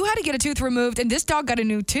 Mahoney, you had to get a tooth removed, and this dog got a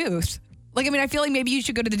new tooth. I feel like maybe you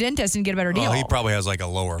should go to the dentist and get a better deal. Well, he probably has a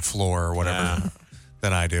lower floor or whatever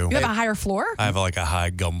than I do. You have a higher floor? I have a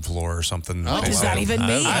high gum floor or something. What does that even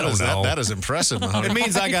mean? I don't know. That is impressive, Mahoney. It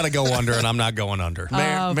means I got to go under, and I'm not going under.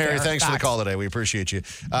 Mary, thanks for the call today. We appreciate you.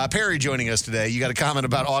 Perry joining us today. You got a comment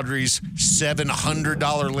about Audrey's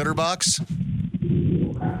 $700 litter box?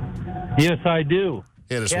 Yes, I do.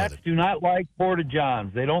 Hit us Cats with it. do not like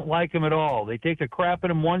porta-johns. They don't like them at all. They take a crap in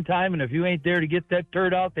them one time, and if you ain't there to get that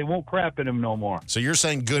turd out, they won't crap in them no more. So you're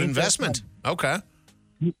saying good investment. Okay.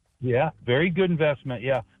 Yeah, very good investment,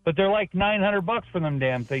 yeah. But they're like $900 for them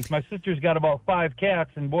damn things. My sister's got about 5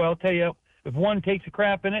 cats, and boy, I'll tell you, if one takes a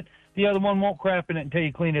crap in it, the other one won't crap in it until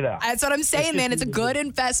you clean it out. That's what I'm saying, man. It's a good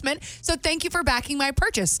investment. So thank you for backing my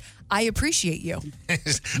purchase. I appreciate you.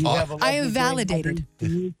 I am validated.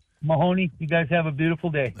 Mahoney, you guys have a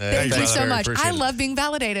beautiful day. Thank you so much. I love being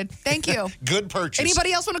validated. Thank you. Good purchase.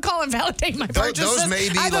 Anybody else want to call and validate my purchases? Those may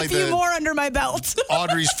be I have a few more under my belt.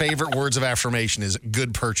 Audrey's favorite words of affirmation is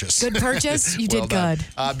good purchase. Good purchase? You did good.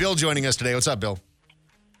 Bill joining us today. What's up, Bill?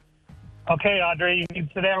 Okay, Audrey, you need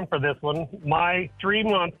to sit down for this one. My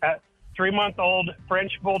 3-month-old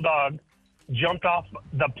French bulldog jumped off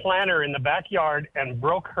the planter in the backyard and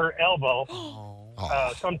broke her elbow.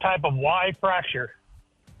 Some type of Y fracture.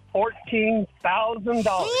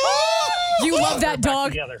 $14,000. You love that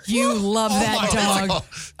dog. You love that dog.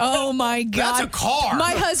 Oh my God. That's a car.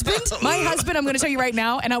 My husband, I'm going to tell you right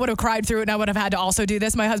now, and I would have cried through it, and I would have had to also do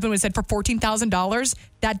this. My husband would have said, for $14,000,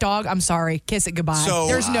 that dog, I'm sorry, kiss it goodbye. So,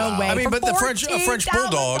 there's no way. I mean, but a French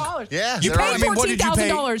bulldog. Yeah. You paid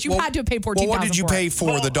 $14,000. You had to have paid $14,000. Well, what did you pay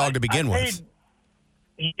for the dog to begin with?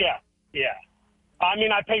 Yeah. I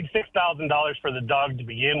mean, I paid $6,000 for the dog to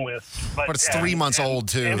begin with. But it's 3 months old,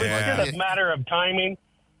 too. It was just a matter of timing.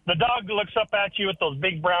 The dog looks up at you with those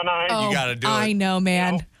big brown eyes. You got to do it. I know,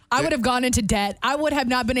 man. I would have gone into debt. I would have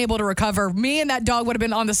not been able to recover. Me and that dog would have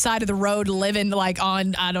been on the side of the road living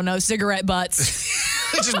on, I don't know, cigarette butts.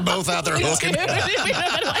 Just both out there hooking.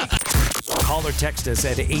 Call or text us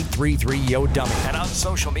at 833-YO-DUMMY and on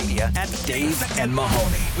social media at Dave and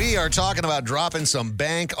Mahoney. We are talking about dropping some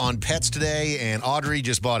bank on pets today, and Audrey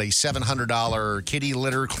just bought a $700 kitty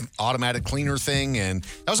litter automatic cleaner thing, and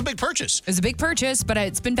that was a big purchase. It was a big purchase, but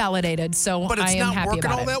it's been validated, so But it's I am not happy working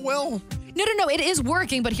about all it. that well. No, it is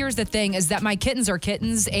working, but here's the thing, is that my kittens are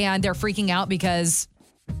kittens, and they're freaking out because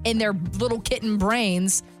in their little kitten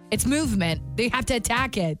brains, it's movement. They have to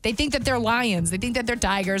attack it. They think that they're lions. They think that they're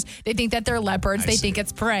tigers. They think that they're leopards. They think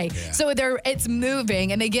it's prey. Yeah. So it's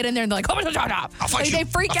moving, and they get in there and they're like, oh my God. They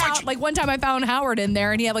freak out. Like one time I found Howard in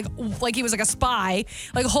there, and he had like he was like a spy,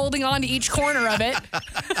 holding on to each corner of it,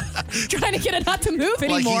 trying to get it not to move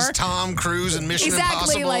anymore. Like he's Tom Cruise in Mission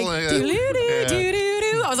Impossible. Like,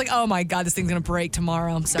 doo-doo-doo-doo-doo. I was like, oh my God, this thing's going to break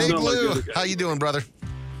tomorrow. So. Big Blue, how you doing, brother?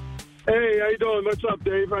 Hey, how you doing? What's up,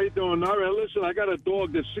 Dave? How you doing? All right, listen, I got a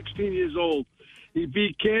dog that's 16 years old. He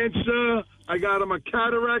beat cancer. I got him a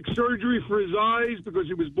cataract surgery for his eyes because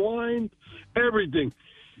he was blind. Everything.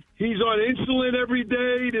 He's on insulin every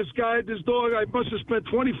day. This dog, I must have spent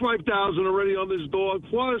 $25,000 already on this dog.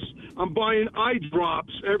 Plus, I'm buying eye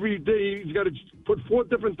drops every day. He's got to put 4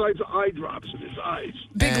 different types of eye drops in his eyes.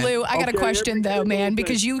 Big Lou, I got a question though, man,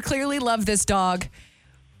 because you clearly love this dog.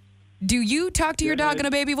 Do you talk to your dog in a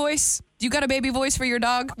baby voice? Do you got a baby voice for your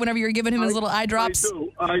dog whenever you're giving him his little eye drops?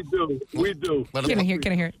 I do. We do. Can I hear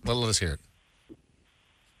it? Let us hear it.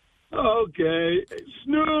 Okay.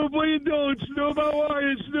 Snoop, what you doing, Snoop? How are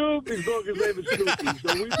you, Snoop? His dog is named Snoopy,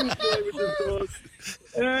 so we do play with this dog.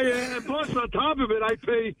 And plus, on top of it, I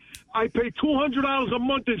pay $200 a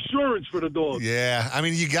month insurance for the dog. Yeah, I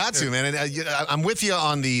mean, you got to, man. And I'm with you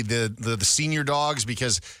on the senior dogs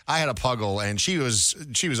because I had a puggle, and she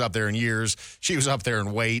was up there in years. She was up there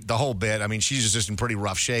in weight, the whole bit. I mean, she's just in pretty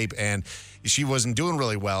rough shape, and she wasn't doing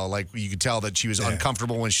really well. Like, you could tell that she was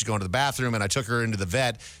uncomfortable when she's going to the bathroom, and I took her into the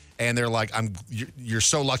vet. And they're like, you're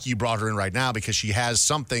so lucky you brought her in right now because she has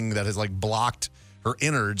something that has like blocked her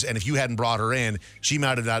innards. And if you hadn't brought her in, she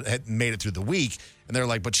might have not had made it through the week. And they're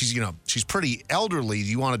like, but she's pretty elderly.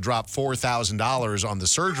 You want to drop $4,000 on the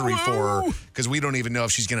surgery for her because we don't even know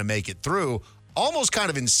if she's going to make it through. Almost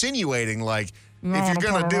kind of insinuating like, if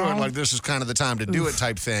you're going to do it, like this is kind of the time to do it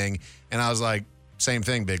type thing. And I was like, same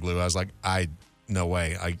thing, Big Lou. I was like, no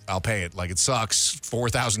way. I'll pay it. Like, it sucks.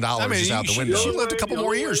 $4,000 is out the window. She lived a couple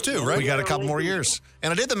more years, too, right? We got a couple more years.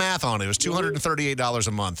 And I did the math on it. It was $238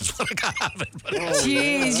 a month is what I got out of it.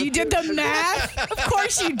 Jeez, you did the math? Of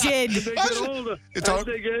course you did. As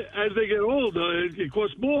they get older, it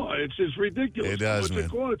costs more. It's just ridiculous. It does, man.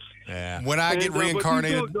 It costs. Yeah. When I get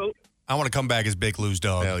reincarnated, I want to come back as Big Lou's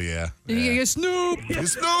dog. Hell yeah. You Snoop.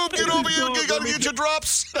 Snoop, get over here. You got to get your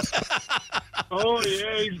drops. Oh,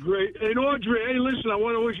 yeah, he's great. And Audrey, hey, listen, I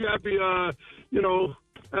want to wish you happy,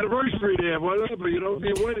 anniversary there, whatever, your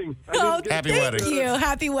wedding. Happy wedding. Thank you.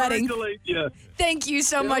 Happy wedding. Yeah. Thank you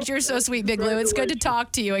so much. You're so sweet, Big Lou. It's good to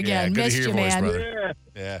talk to you again. Good to Missed hear you, your voice, man. brother.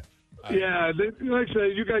 Yeah. Yeah. Like I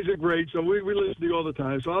say, you guys are great, so we listen to you all the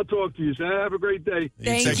time. So I'll talk to you. So have a great day.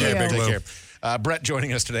 Thank Take you. care, Big Lou. Brett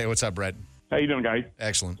joining us today. What's up, Brett? How you doing, guys?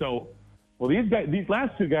 Excellent. So, these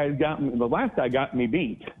last two guys the last guy got me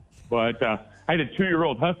beat, but I had a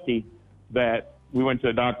 2-year-old husky that we went to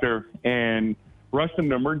the doctor and rushed him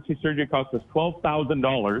to emergency surgery. It cost us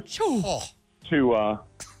 $12,000 to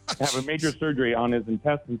have a major surgery on his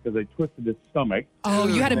intestines because they twisted his stomach. Oh,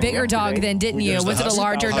 you had a bigger dog then, didn't you? Was it a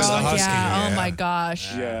larger dog? husky, Yeah. yeah. Oh, my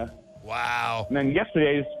gosh. Yeah. Wow. And then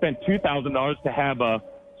yesterday I spent $2,000 to have a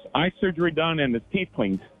eye surgery done and his teeth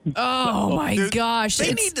cleaned. Oh, my gosh.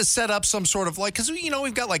 They need to set up some sort of because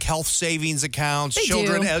we've got like health savings accounts, They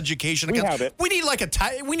children do. education We accounts. have it. We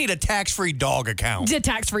need a tax-free dog account. Did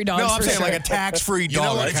tax-free dogs. No, I'm for saying sure. like a tax-free You know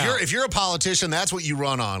dog what? account. If you're a politician, that's what you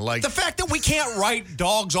run on. Like The fact that we can't write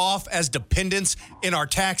dogs off as dependents in our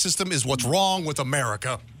tax system is what's wrong with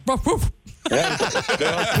America.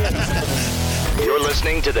 You're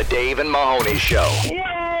listening to the Dave and Mahoney Show.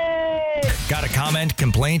 Got a comment,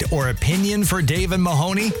 complaint, or opinion for Dave and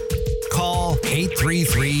Mahoney? Call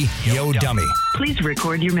 833-YO-DUMMY. Please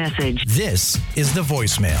record your message. This is the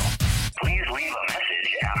voicemail. Please leave a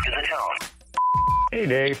message after the tone. Hey,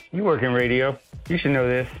 Dave, you work in radio. You should know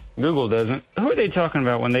this. Google doesn't. Who are they talking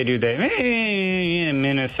about when they do that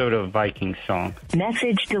Minnesota Vikings song?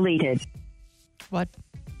 Message deleted. What?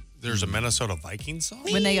 There's a Minnesota Vikings song?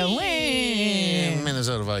 When they go,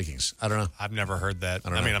 Minnesota Vikings. I don't know. I've never heard that.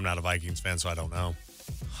 I mean, I'm not a Vikings fan, so I don't know.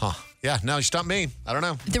 Huh. Yeah, no, you stumped me. I don't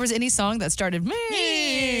know. if there was any song that started,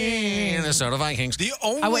 Minnesota Vikings.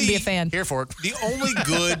 I wouldn't be a fan. Here for it. The only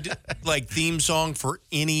good theme song for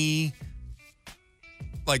any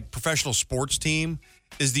professional sports team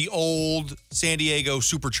is the old San Diego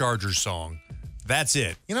Superchargers song. That's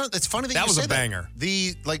it. You know, it's funny that That you was say a banger.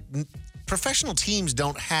 The professional teams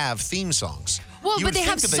don't have theme songs. Well, You but would they think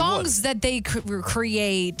have that songs that they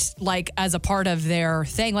create as a part of their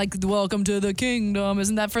thing, like "Welcome to the Kingdom."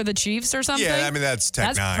 Isn't that for the Chiefs or something? Yeah, I mean, that's Tech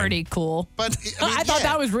That's Nine. pretty cool. But I thought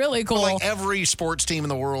that was really cool. But every sports team in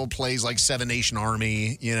the world plays Seven Nation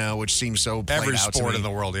Army, which seems so played Every out to sport me. in the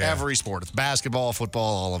world, yeah. Every sport. It's basketball,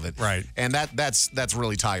 football, all of it. Right. And that's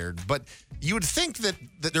really tired. But you would think that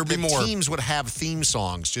There'd be more. teams would have theme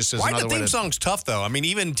songs just as Why another the theme way to... song's tough, though? I mean,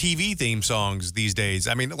 even TV theme songs these days.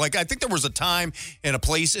 I mean, I think there was a time and a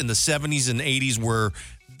place in the 70s and 80s where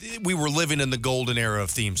we were living in the golden era of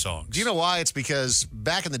theme songs. Do you know why? It's because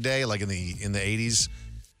back in the day, like in the 80s,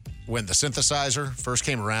 when the synthesizer first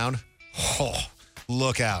came around,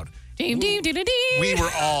 look out. We We were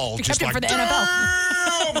all We just kept it like, for the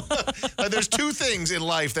NFL. There's two things in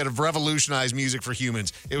life that have revolutionized music for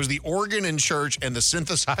humans. It was the organ in church and the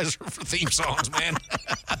synthesizer for theme songs, man.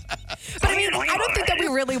 But I mean, I don't think that we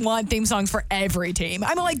really want theme songs for every team.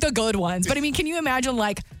 I mean, the good ones. But I mean, can you imagine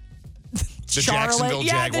The Charlotte? Jacksonville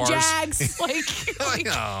Yeah, Jaguars. the Jags.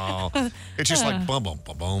 Oh, it's just like bum bum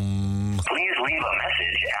bum bum. Please leave a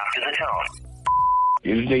message after the tone.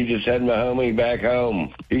 You just need to send my homie back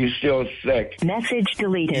home. He's still sick. Message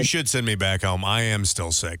deleted. You should send me back home. I am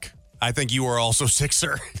still sick. I think you are also sick,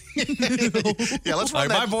 sir. Yeah, let's run that.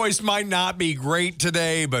 My voice might not be great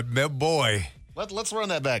today, but boy. Let's run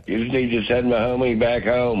that back. You just need to send my homie back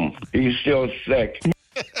home. He's still sick.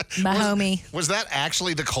 My homie. Was that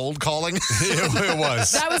actually the cold calling? It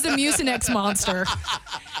was. That was the Mucinex monster.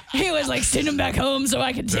 He was like, send him back home so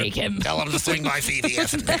I can take him. Tell him to swing by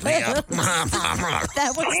VVS and pick me up.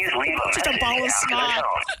 That was just a ball of snot.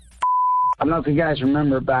 I don't know if you guys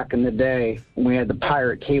remember back in the day when we had the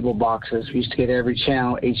pirate cable boxes. We used to get every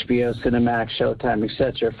channel, HBO, Cinemax, Showtime,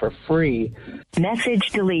 etc. for free. Message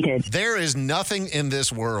deleted. There is nothing in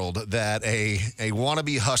this world that a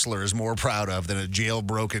wannabe hustler is more proud of than a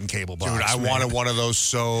jailbroken cable box. Dude, I wanted one of those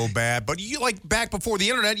so bad. But you like back before the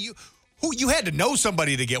internet, you had to know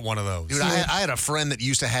somebody to get one of those. Dude, I had a friend that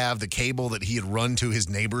used to have the cable that he had run to his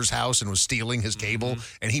neighbor's house and was stealing his cable,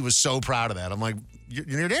 and he was so proud of that. I'm like,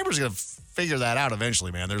 your neighbor's going to figure that out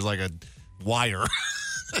eventually, man. There's like a wire.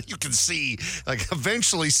 You can see, like,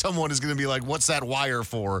 eventually someone is going to be like, what's that wire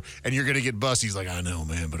for? And you're going to get busted. He's like, I know,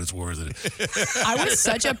 man, but it's worth it. I was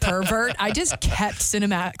such a pervert. I just kept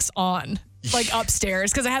Cinemax on. Like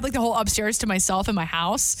upstairs, because I had like the whole upstairs to myself in my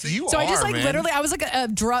house. So I just like literally, I was like a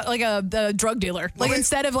drug dealer. Like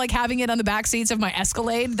instead of like having it on the back seats of my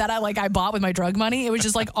Escalade that I bought with my drug money, it was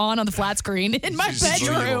just like on the flat screen in my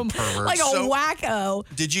bedroom, like a wacko.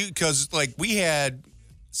 Did you? Because like we had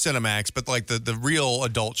Cinemax, but like the real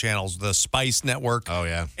adult channels, the Spice Network, or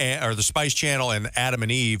the Spice Channel and Adam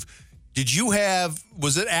and Eve. Did you have,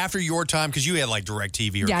 was it after your time? Because you had like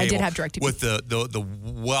DirecTV or cable. I did have DirecTV. With the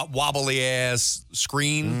wobbly ass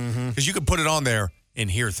screen. Because you could put it on there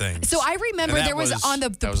and hear things. So I remember there was on the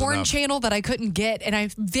porn channel that I couldn't get. And I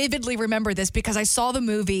vividly remember this because I saw the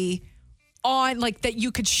movie on like that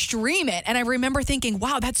you could stream it. And I remember thinking,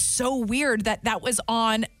 wow, that's so weird that was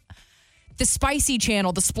on the spicy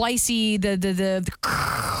channel, the splicey, the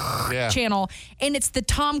channel. And it's the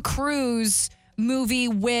Tom Cruise movie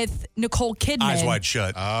with Nicole Kidman. Eyes Wide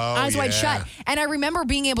Shut. Eyes Wide Shut. And I remember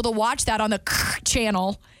being able to watch that on the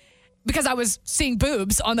channel because I was seeing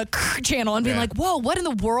boobs on the channel and being like, whoa, what in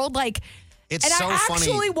the world? Like, it's and so I funny.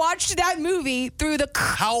 actually watched that movie through the.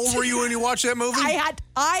 How old were you when you watched that movie?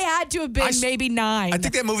 I had to have been maybe 9. I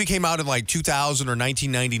think that movie came out in like 2000 or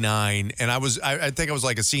 1999, and I think I was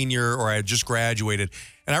like a senior or I had just graduated.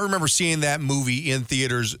 And I remember seeing that movie in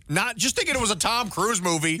theaters, not just thinking it was a Tom Cruise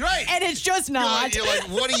movie. Right. And it's just not. You're like,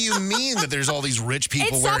 what do you mean that there's all these rich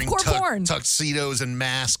people It's wearing softcore porn. tuxedos and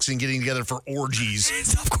masks and getting together for orgies?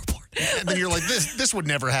 It's softcore porn. And then you're like, this would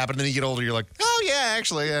never happen. And then you get older, you're like, oh, yeah,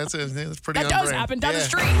 actually, it's pretty That on does brand. happen down the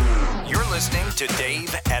street. You're listening to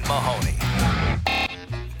Dave and Mahoney.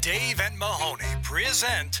 Dave and Mahoney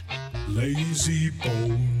present Lazy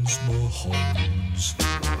Bones Mahomes.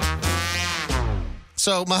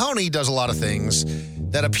 So Mahoney does a lot of things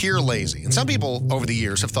that appear lazy. And some people over the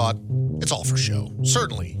years have thought it's all for show.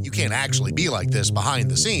 Certainly, you can't actually be like this behind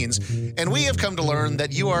the scenes. And we have come to learn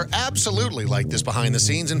that you are absolutely like this behind the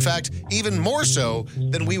scenes. In fact, even more so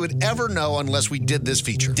than we would ever know unless we did this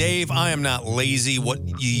feature. Dave, I am not lazy. What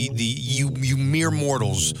you mere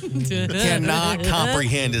mortals cannot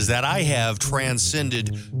comprehend is that I have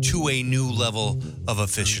transcended to a new level of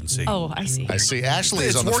efficiency. Oh, I see. I see. Ashley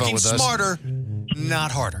is on the phone with us. It's working smarter,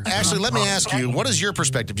 not harder. Ashley, let me ask you, what is your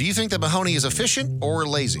perspective? Do you think that Mahoney is efficient or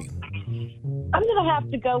lazy? I'm going to have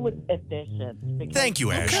to go with efficient. Thank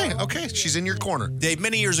you, Ashley. Okay. She's in your corner. Dave,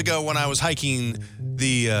 many years ago when I was hiking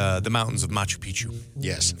the mountains of Machu Picchu.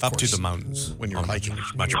 Yes, up to the mountains. When you're hiking.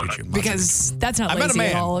 Machu Picchu. Because that's not I met a lazy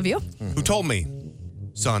man at all of you. who told me,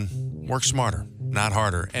 son, work smarter, not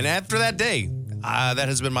harder. And after that day, that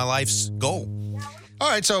has been my life's goal. All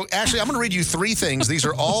right, so Ashley, I'm going to read you 3 things. These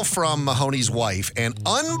are all from Mahoney's wife. And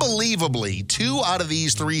unbelievably, 2 out of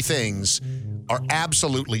these 3 things are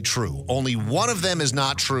absolutely true. Only one of them is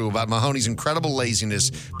not true about Mahoney's incredible laziness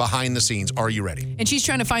behind the scenes. Are you ready? And she's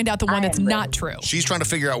trying to find out the one that's not true. She's trying to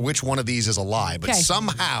figure out which one of these is a lie, but Okay.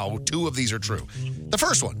 somehow 2 of these are true. The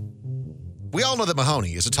first one, we all know that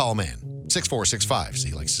Mahoney is a tall man, 6'4", 6'5", as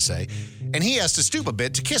he likes to say, and he has to stoop a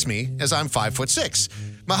bit to kiss me as I'm 5'6".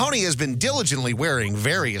 Mahoney has been diligently wearing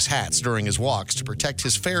various hats during his walks to protect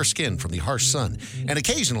his fair skin from the harsh sun, and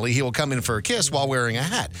occasionally he will come in for a kiss while wearing a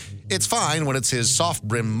hat. It's fine when it's his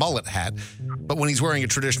soft-brim mullet hat, but when he's wearing a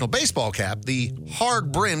traditional baseball cap, the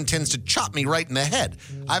hard brim tends to chop me right in the head.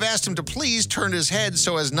 I've asked him to please turn his head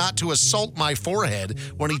so as not to assault my forehead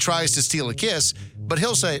when he tries to steal a kiss, but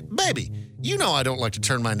he'll say, "Baby, you know I don't like to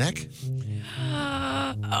turn my neck."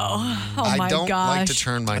 Oh my I don't gosh. like to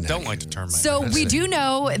turn my neck. I don't like to turn my So neck. we do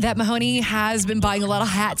know that Mahoney has been buying a lot of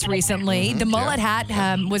hats recently. The mullet hat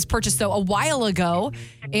was purchased though a while ago,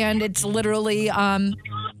 and it's literally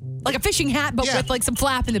Like a fishing hat, but with like some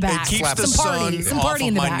flap in the back. It keeps the some party, sun some off party of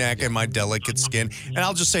in the my back. neck and my delicate skin. And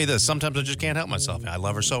I'll just say this: sometimes I just can't help myself. I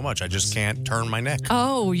love her so much, I just can't turn my neck.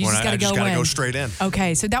 Oh, you just got to go in. I just got to go straight in.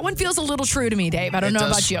 Okay, so that one feels a little true to me, Dave. I don't know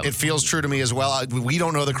about you. It feels true to me as well. We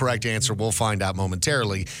don't know the correct answer. We'll find out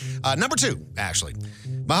momentarily. Number 2, Ashley.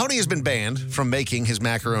 Mahoney has been banned from making his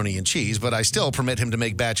macaroni and cheese, but I still permit him to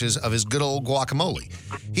make batches of his good old guacamole.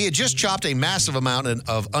 He had just chopped a massive amount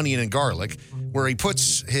of onion and garlic, where he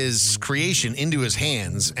puts his creation into his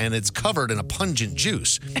hands, and it's covered in a pungent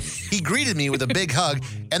juice. He greeted me with a big hug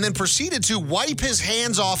and then proceeded to wipe his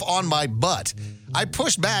hands off on my butt. I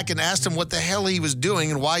pushed back and asked him what the hell he was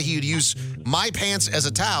doing and why he would use my pants as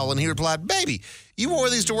a towel, and he replied, "Baby, you wore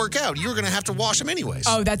these to work out. You were going to have to wash them anyways."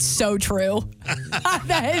 Oh, that's so true.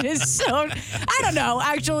 That is so... I don't know,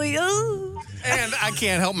 actually. And I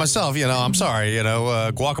can't help myself, I'm sorry,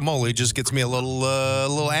 guacamole just gets me a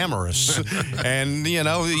little amorous. And,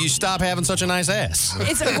 you stop having such a nice ass.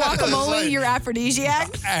 Is a guacamole your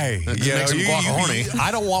aphrodisiac? Hey, I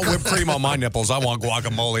don't want whipped cream on my nipples. I want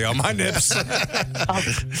guacamole on my nips.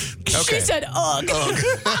 She said, ugh.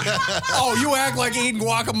 Oh, you act like eating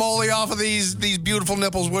guacamole off of these beautiful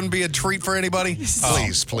nipples wouldn't be a treat for anybody?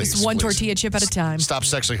 Please. Just one tortilla chip at a time. Stop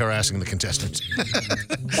sexually harassing the contestant.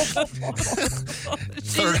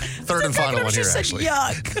 Third and final one here, Ashley.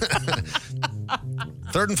 Yuck.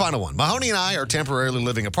 Third and final one. Mahoney and I are temporarily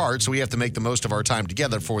living apart, so we have to make the most of our time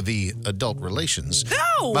together for the adult relations.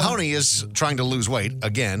 No! Mahoney is trying to lose weight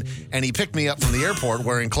again, and he picked me up from the airport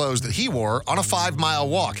wearing clothes that he wore on a 5-mile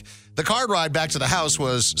walk. The car ride back to the house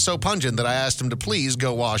was so pungent that I asked him to please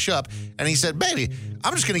go wash up, and he said, "Baby,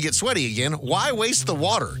 I'm just going to get sweaty again. Why waste the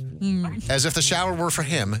water?" As if the shower were for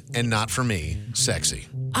him and not for me. Sexy.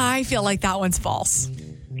 I feel like that one's false.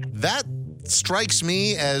 That strikes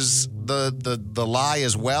me as the lie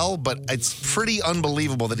as well, but it's pretty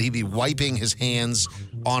unbelievable that he'd be wiping his hands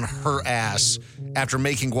on her ass after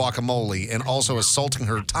making guacamole and also assaulting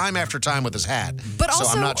her time after time with his hat. But also,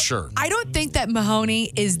 so I'm not sure. I don't think that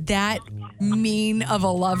Mahoney is that mean of a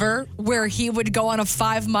lover where he would go on a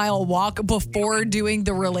 5-mile walk before doing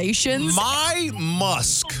the relations. My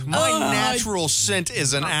musk, my natural scent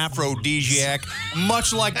is an aphrodisiac,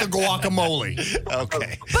 much like the guacamole.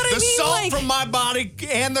 Okay. But the salt from my body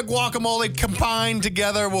and the guacamole combined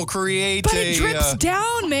together will create But it drips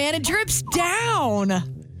down, man. It drips down.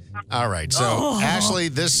 All right. So, Ashley,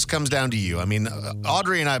 this comes down to you. I mean,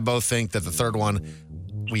 Audrey and I both think that the third one,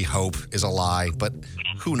 we hope, is a lie, but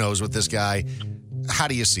who knows with this guy? How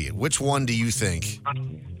do you see it? Which one do you think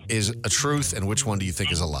is a truth and which one do you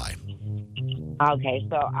think is a lie? Okay,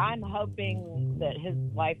 so I'm hoping that his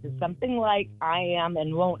wife is something like I am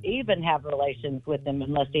and won't even have relations with him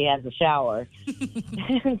unless he has a shower.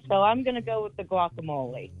 So I'm going to go with the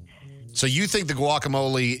guacamole. So you think the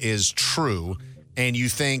guacamole is true, and you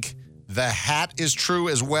think the hat is true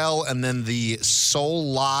as well, and then the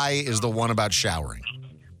sole lie is the one about showering?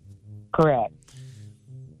 Correct.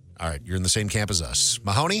 All right, you're in the same camp as us.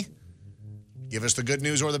 Mahoney, give us the good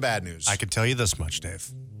news or the bad news. I can tell you this much,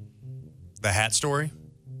 Dave. The hat story,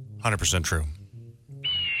 100% true.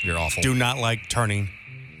 You're awful. Do not like turning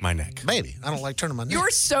my neck. Baby, I don't like turning my neck.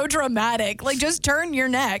 You're so dramatic. Like, just turn your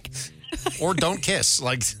neck. Or don't kiss.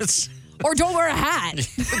 Like, it's... Or don't wear a hat.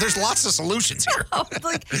 There's lots of solutions here.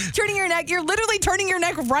 Like, turning your neck. You're literally turning your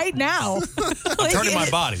neck right now. I'm turning my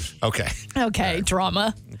body. Okay. Okay,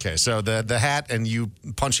 drama. Okay, so the hat and you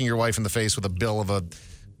punching your wife in the face with a bill of a...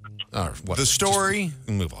 what? The story... Just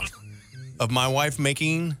move on. Of my wife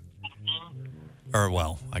making... Or,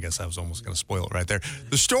 well, I guess I was almost going to spoil it right there.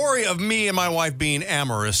 The story of me and my wife being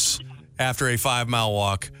amorous after a 5-mile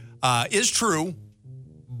walk is true,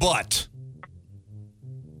 but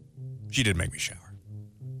she did make me shower.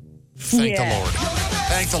 Thank the Lord.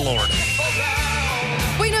 Thank the Lord.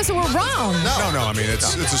 Wait, no, so we're wrong. No, I mean,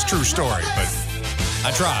 it's a true story, but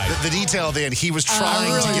I tried. The detail at the end, he was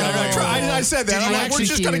trying to get away. I said that. I'm like, we're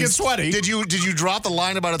just going to get sweaty. Did you drop the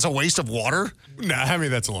line about it's a waste of water? No, I mean,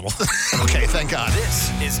 that's a little. Okay, thank God. This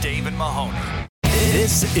is Dave and Mahoney.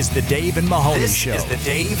 This is the Dave and Mahoney Show. This is the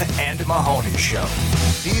Dave and Mahoney Show.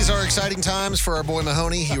 These are exciting times for our boy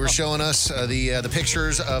Mahoney. You were showing us the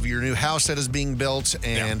pictures of your new house that is being built,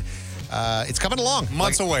 and it's coming along.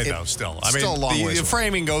 Months away, though, still. I mean, still a long ways the away.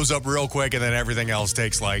 framing goes up real quick, and then everything else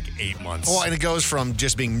takes like 8 months. Well, and it goes from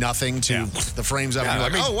just being nothing to the frames up, and you're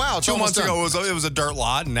like, oh, wow, it's 2 almost months done. ago, it was a dirt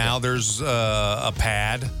lot, and now there's a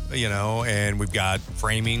pad, and we've got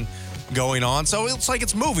framing going on. So it's like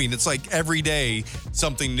it's moving. It's like every day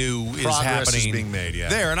something new is Progress happening. is being made, yeah.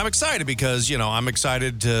 There, and I'm excited because, I'm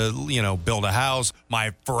excited to, build a house,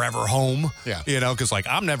 my forever home. Yeah. Because,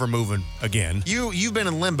 I'm never moving again. You've been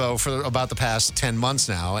in limbo for about the past 10 months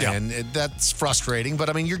now, and that's frustrating.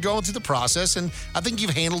 But, you're going through the process, and I think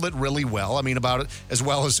you've handled it really well. About it as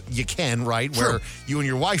well as you can, right? Sure. Where you and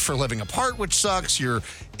your wife are living apart, which sucks. You're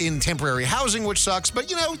in temporary housing, which sucks. But,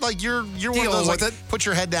 you're one of those, with it. Put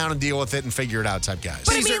your head down and deal with it and figure it out type guys.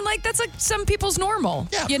 But that's like some people's normal.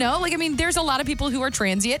 Yeah. There's a lot of people who are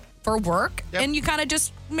transient for work, and you kind of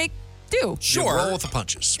just make do. Sure. Roll with the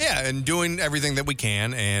punches. Yeah, and doing everything that we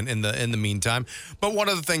can and in the meantime. But one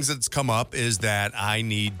of the things that's come up is that I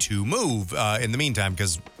need to move in the meantime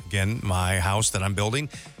because, again, my house that I'm building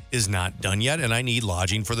is not done yet, and I need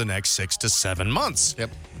lodging for the next 6 to 7 months.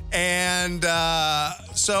 Yep. And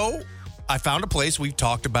so I found a place. We've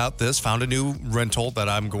talked about this. Found a new rental that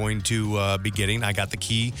I'm going to be getting. I got the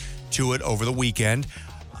key to it over the weekend.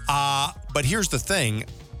 But here's the thing.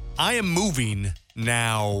 I am moving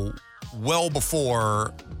now well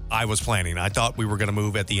before I was planning. I thought we were going to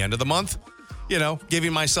move at the end of the month.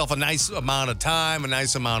 Giving myself a nice amount of time, a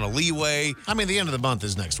nice amount of leeway. The end of the month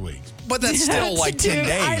is next week. But that's still like 10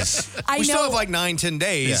 days. I we know. still have like 9-10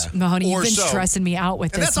 days. Yeah. Mahoney, you've been so. stressing me out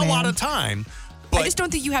with And this, that's a lot of time. I just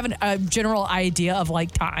don't think you have a general idea of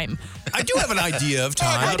time. I do have an idea of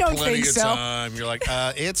time. I don't think so. Time. You're like,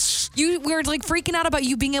 it's... We were freaking out about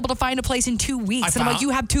you being able to find a place in 2 weeks. And I'm like, you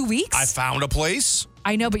have 2 weeks? I found a place.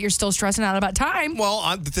 I know, but you're still stressing out about time.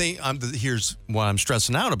 Well, here's what I'm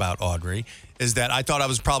stressing out about, Audrey, is that I thought I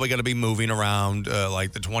was probably going to be moving around the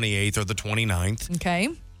 28th or the 29th. Okay.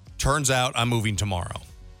 Turns out I'm moving tomorrow.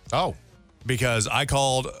 Oh. Because I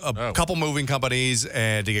called a couple moving companies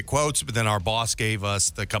to get quotes, but then our boss gave us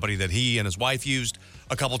the company that he and his wife used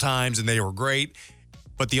a couple times, and they were great.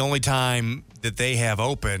 But the only time that they have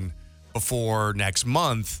open before next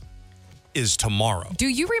month is tomorrow. Do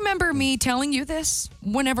you remember me telling you this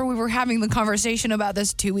whenever we were having the conversation about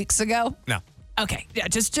this 2 weeks ago? No. Okay, yeah,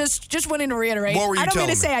 just wanting to reiterate. What were you I don't mean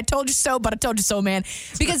to telling say I told you so, but I told you so, man.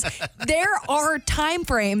 Because there are time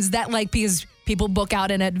frames that because people book out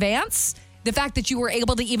in advance. The fact that you were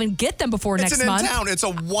able to even get them before next month. It's in town. It's a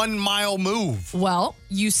 1 mile move. Well,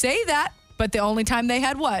 you say that, but the only time they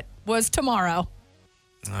had was tomorrow.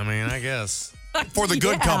 I guess. For the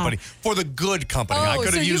good company. For the good company. I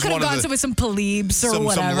could have used you one gone of the... with some plebes or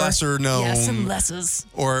whatever. Some lesser known. Yeah, some lessers.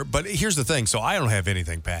 But here's the thing. So I don't have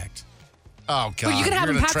anything packed. Oh, God. Well, you can have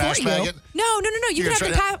them packed for you. No. You can have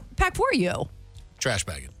them packed for you. Trash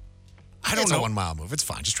bag it. I don't it's know. a 1 mile move. It's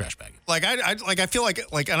fine. Just trash bag it. I feel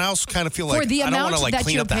like, and I also kind of feel like For the I don't want amount to that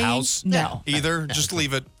clean you're up the paying, house. no. Either. Just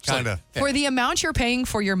leave it kind of. For the amount you're paying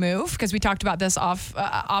for your move, because we talked about this off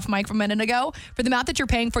mic from a minute ago, for the amount that you're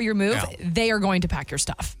paying for your move, they are going to pack your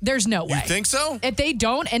stuff. There's no way. You think so? If they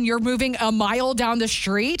don't, and you're moving a mile down the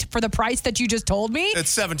street for the price that you just told me,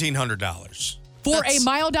 it's $1,700. For a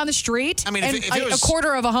mile down the street, if and it was, a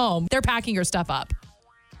quarter of a home, they're packing your stuff up.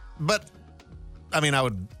 But, I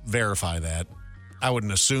would verify that. I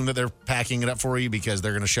wouldn't assume that they're packing it up for you because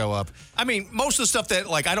they're going to show up. Most of the stuff that,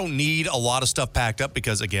 I don't need a lot of stuff packed up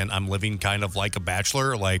because, again, I'm living kind of like a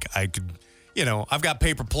bachelor. I could, I've got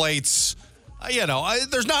paper plates. I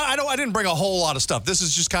didn't bring a whole lot of stuff. This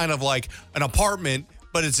is just kind of like an apartment,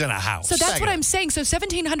 but it's in a house. So that's what I'm saying. So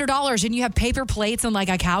 $1,700 and you have paper plates and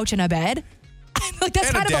a couch and a bed? That's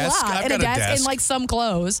and kind of desk. a lot. I've And a got a desk desk. and some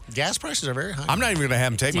clothes. Gas prices are very high. I'm not even going to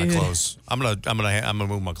have them take my Dude. clothes. I'm gonna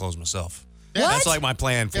move my clothes myself. What? That's my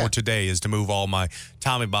plan for today is to move all my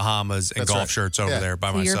Tommy Bahamas and golf shirts over there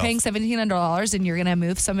by So myself. you're paying $1,700 and you're going to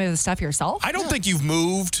move some of the stuff yourself? I don't think you've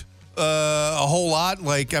moved a whole lot.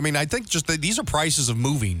 I think just these are prices of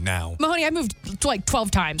moving now. Mahoney, I moved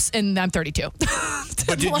 12 times and I'm 32.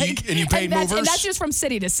 But you paid movers? And that's just from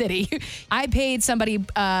city to city. I paid somebody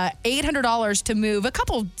 $800 to move a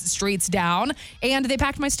couple streets down and they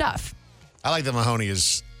packed my stuff. I like that Mahoney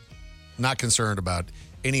is not concerned about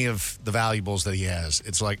any of the valuables that he has.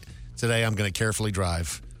 It's like, today I'm going to carefully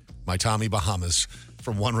drive my Tommy Bahamas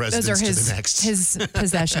from one residence to the next. His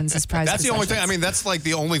possessions, his prized That's the only thing. That's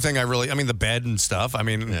the only thing I really, the bed and stuff.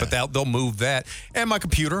 But they'll move that. And my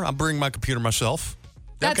computer. I'm bringing my computer myself.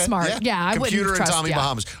 That's smart. Yeah, I wouldn't Computer trust, and Tommy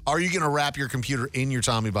Bahamas. Are you going to wrap your computer in your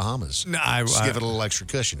Tommy Bahamas? No, just give it a little extra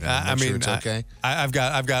cushion. Make sure it's okay. I've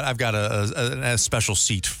got a special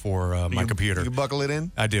seat for my computer. You buckle it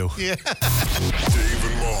in? I do. Yeah.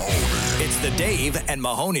 It's the Dave and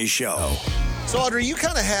Mahoney Show. So, Audrey, you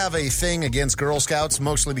kind of have a thing against Girl Scouts,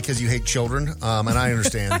 mostly because you hate children, and I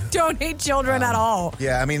understand. I don't hate children at all.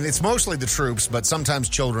 Yeah, I mean, it's mostly the troops, but sometimes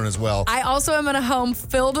children as well. I also am in a home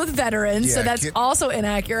filled with veterans, so that's also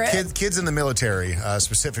inaccurate. Kids in the military,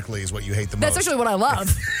 specifically, is what you hate the most. That's actually what I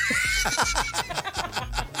love.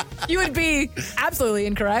 You would be absolutely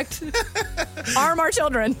incorrect. Arm our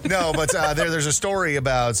children. No, but there's a story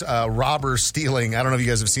about robbers stealing. I don't know if you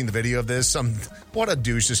guys have seen the video of this. What a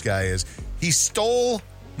douche this guy is. He stole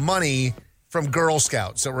money from Girl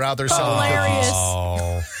Scouts that were out there selling Hilarious.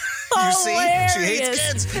 cookies. You see? She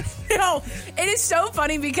hates kids. No, it is so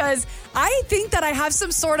funny because I think that I have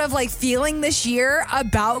some sort of like feeling this year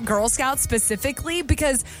about Girl Scouts specifically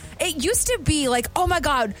because it used to be like, oh my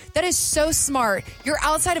God, that is so smart. You're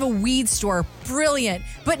outside of a weed store. Brilliant.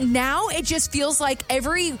 But now it just feels like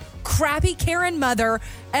every crappy Karen mother,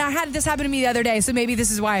 and I had this happen to me the other day, so maybe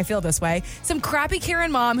this is why I feel this way. Some crappy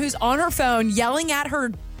Karen mom who's on her phone yelling at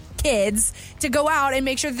her kids to go out and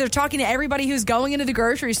make sure that they're talking to everybody who's going into the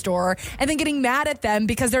grocery store and then getting mad at them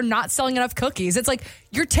because they're not selling enough cookies. It's like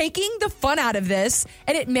you're taking the fun out of this,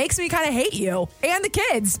 and it makes me kind of hate you and the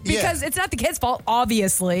kids because it's not the kids' fault,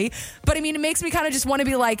 obviously. But I mean, it makes me kind of just want to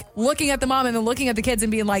be like looking at the mom and then looking at the kids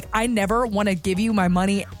and being like, I never want to give you my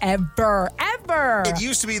money ever. It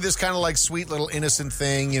used to be this kind of like sweet little innocent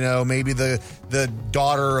thing, you know, maybe the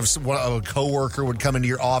daughter of a coworker would come into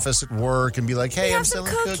your office at work and be like, hey, I'm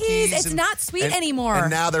selling cookies. It's not sweet anymore. And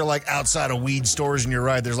now they're like outside of weed stores, and you're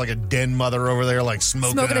right, there's like a den mother over there like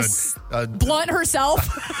smoking a blunt herself.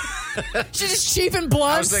 She's just cheaping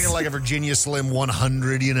blunts. I was thinking like a Virginia Slim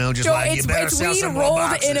 100, you know, just like you better sell some more rolled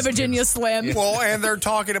boxes. in a Virginia Slim. Well, and they're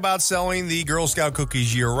talking about selling the Girl Scout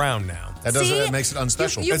cookies year-round now. That makes it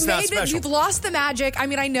unspecial. It's not special. You've lost the magic. I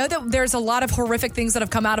mean, I know that there's a lot of horrific things that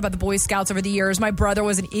have come out about the Boy Scouts over the years. My brother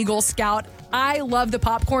was an Eagle Scout. I love the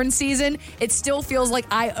popcorn season. It still feels like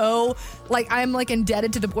I'm like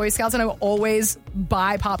indebted to the Boy Scouts, and I will always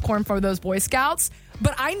buy popcorn for those Boy Scouts.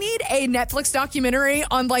 But I need a Netflix documentary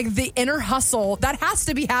on like the inner hustle that has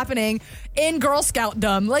to be happening in Girl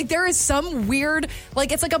Scoutdom. Like there is some weird,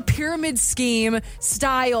 like it's like a pyramid scheme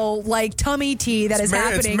style, like tummy tea that is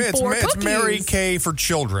happening for cookies. It's Mary Kay for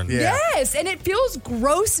children. Yeah. Yes, and it feels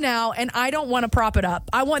gross now, and I don't want to prop it up.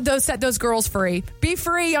 I want set those girls free. Be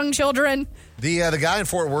free, young children. The guy in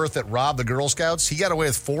Fort Worth that robbed the Girl Scouts, he got away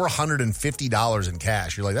with $450 in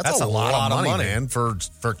cash. You're like, that's a lot of money, man, for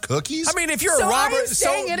cookies. I mean, if you're a robber, I'm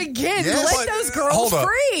saying it again. Let those girls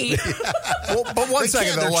free. Well, but one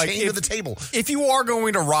second though, like to the table. If you are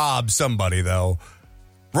going to rob somebody, though,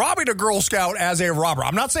 robbing a Girl Scout as a robber,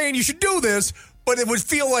 I'm not saying you should do this, but it would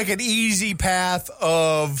feel like an easy path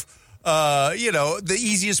of. The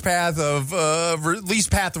easiest path of least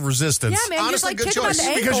path of resistance. Yeah, man, honestly, just good choice.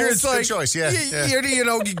 Because it's like good choice. Yeah,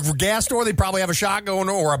 gas store. They probably have a shotgun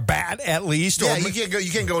or a bat at least. Yeah, you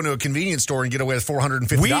can't go into a convenience store and get away with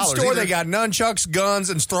 $450. Weed store, they got nunchucks, guns,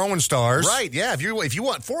 and throwing stars. Right? Yeah. If you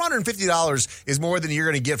want $450 is more than you're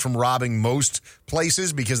going to get from robbing most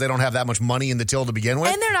places because they don't have that much money in the till to begin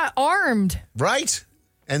with, and they're not armed. Right.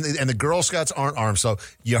 And the Girl Scouts aren't armed. So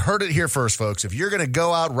you heard it here first, folks. If you're going to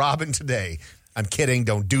go out robbing today, I'm kidding.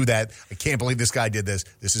 Don't do that. I can't believe this guy did this.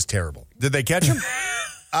 This is terrible. Did they catch him?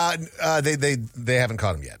 They haven't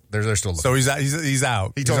caught him yet. They're still looking. So he's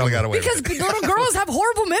out. He totally got away with it. Because little girls have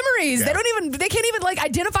horrible memories. Yeah. They can't even like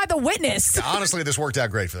identify the witness. Yeah, honestly, this worked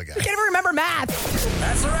out great for the guy. They can't even remember math.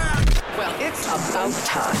 That's a wrap. Well, it's about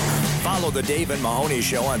time. Follow the Dave and Mahoney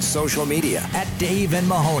Show on social media at Dave and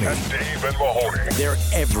Mahoney. They're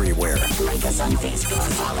everywhere. Like us on Facebook.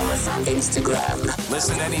 Follow us on Instagram.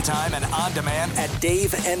 Listen anytime and on demand at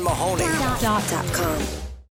DaveandMahoney.com.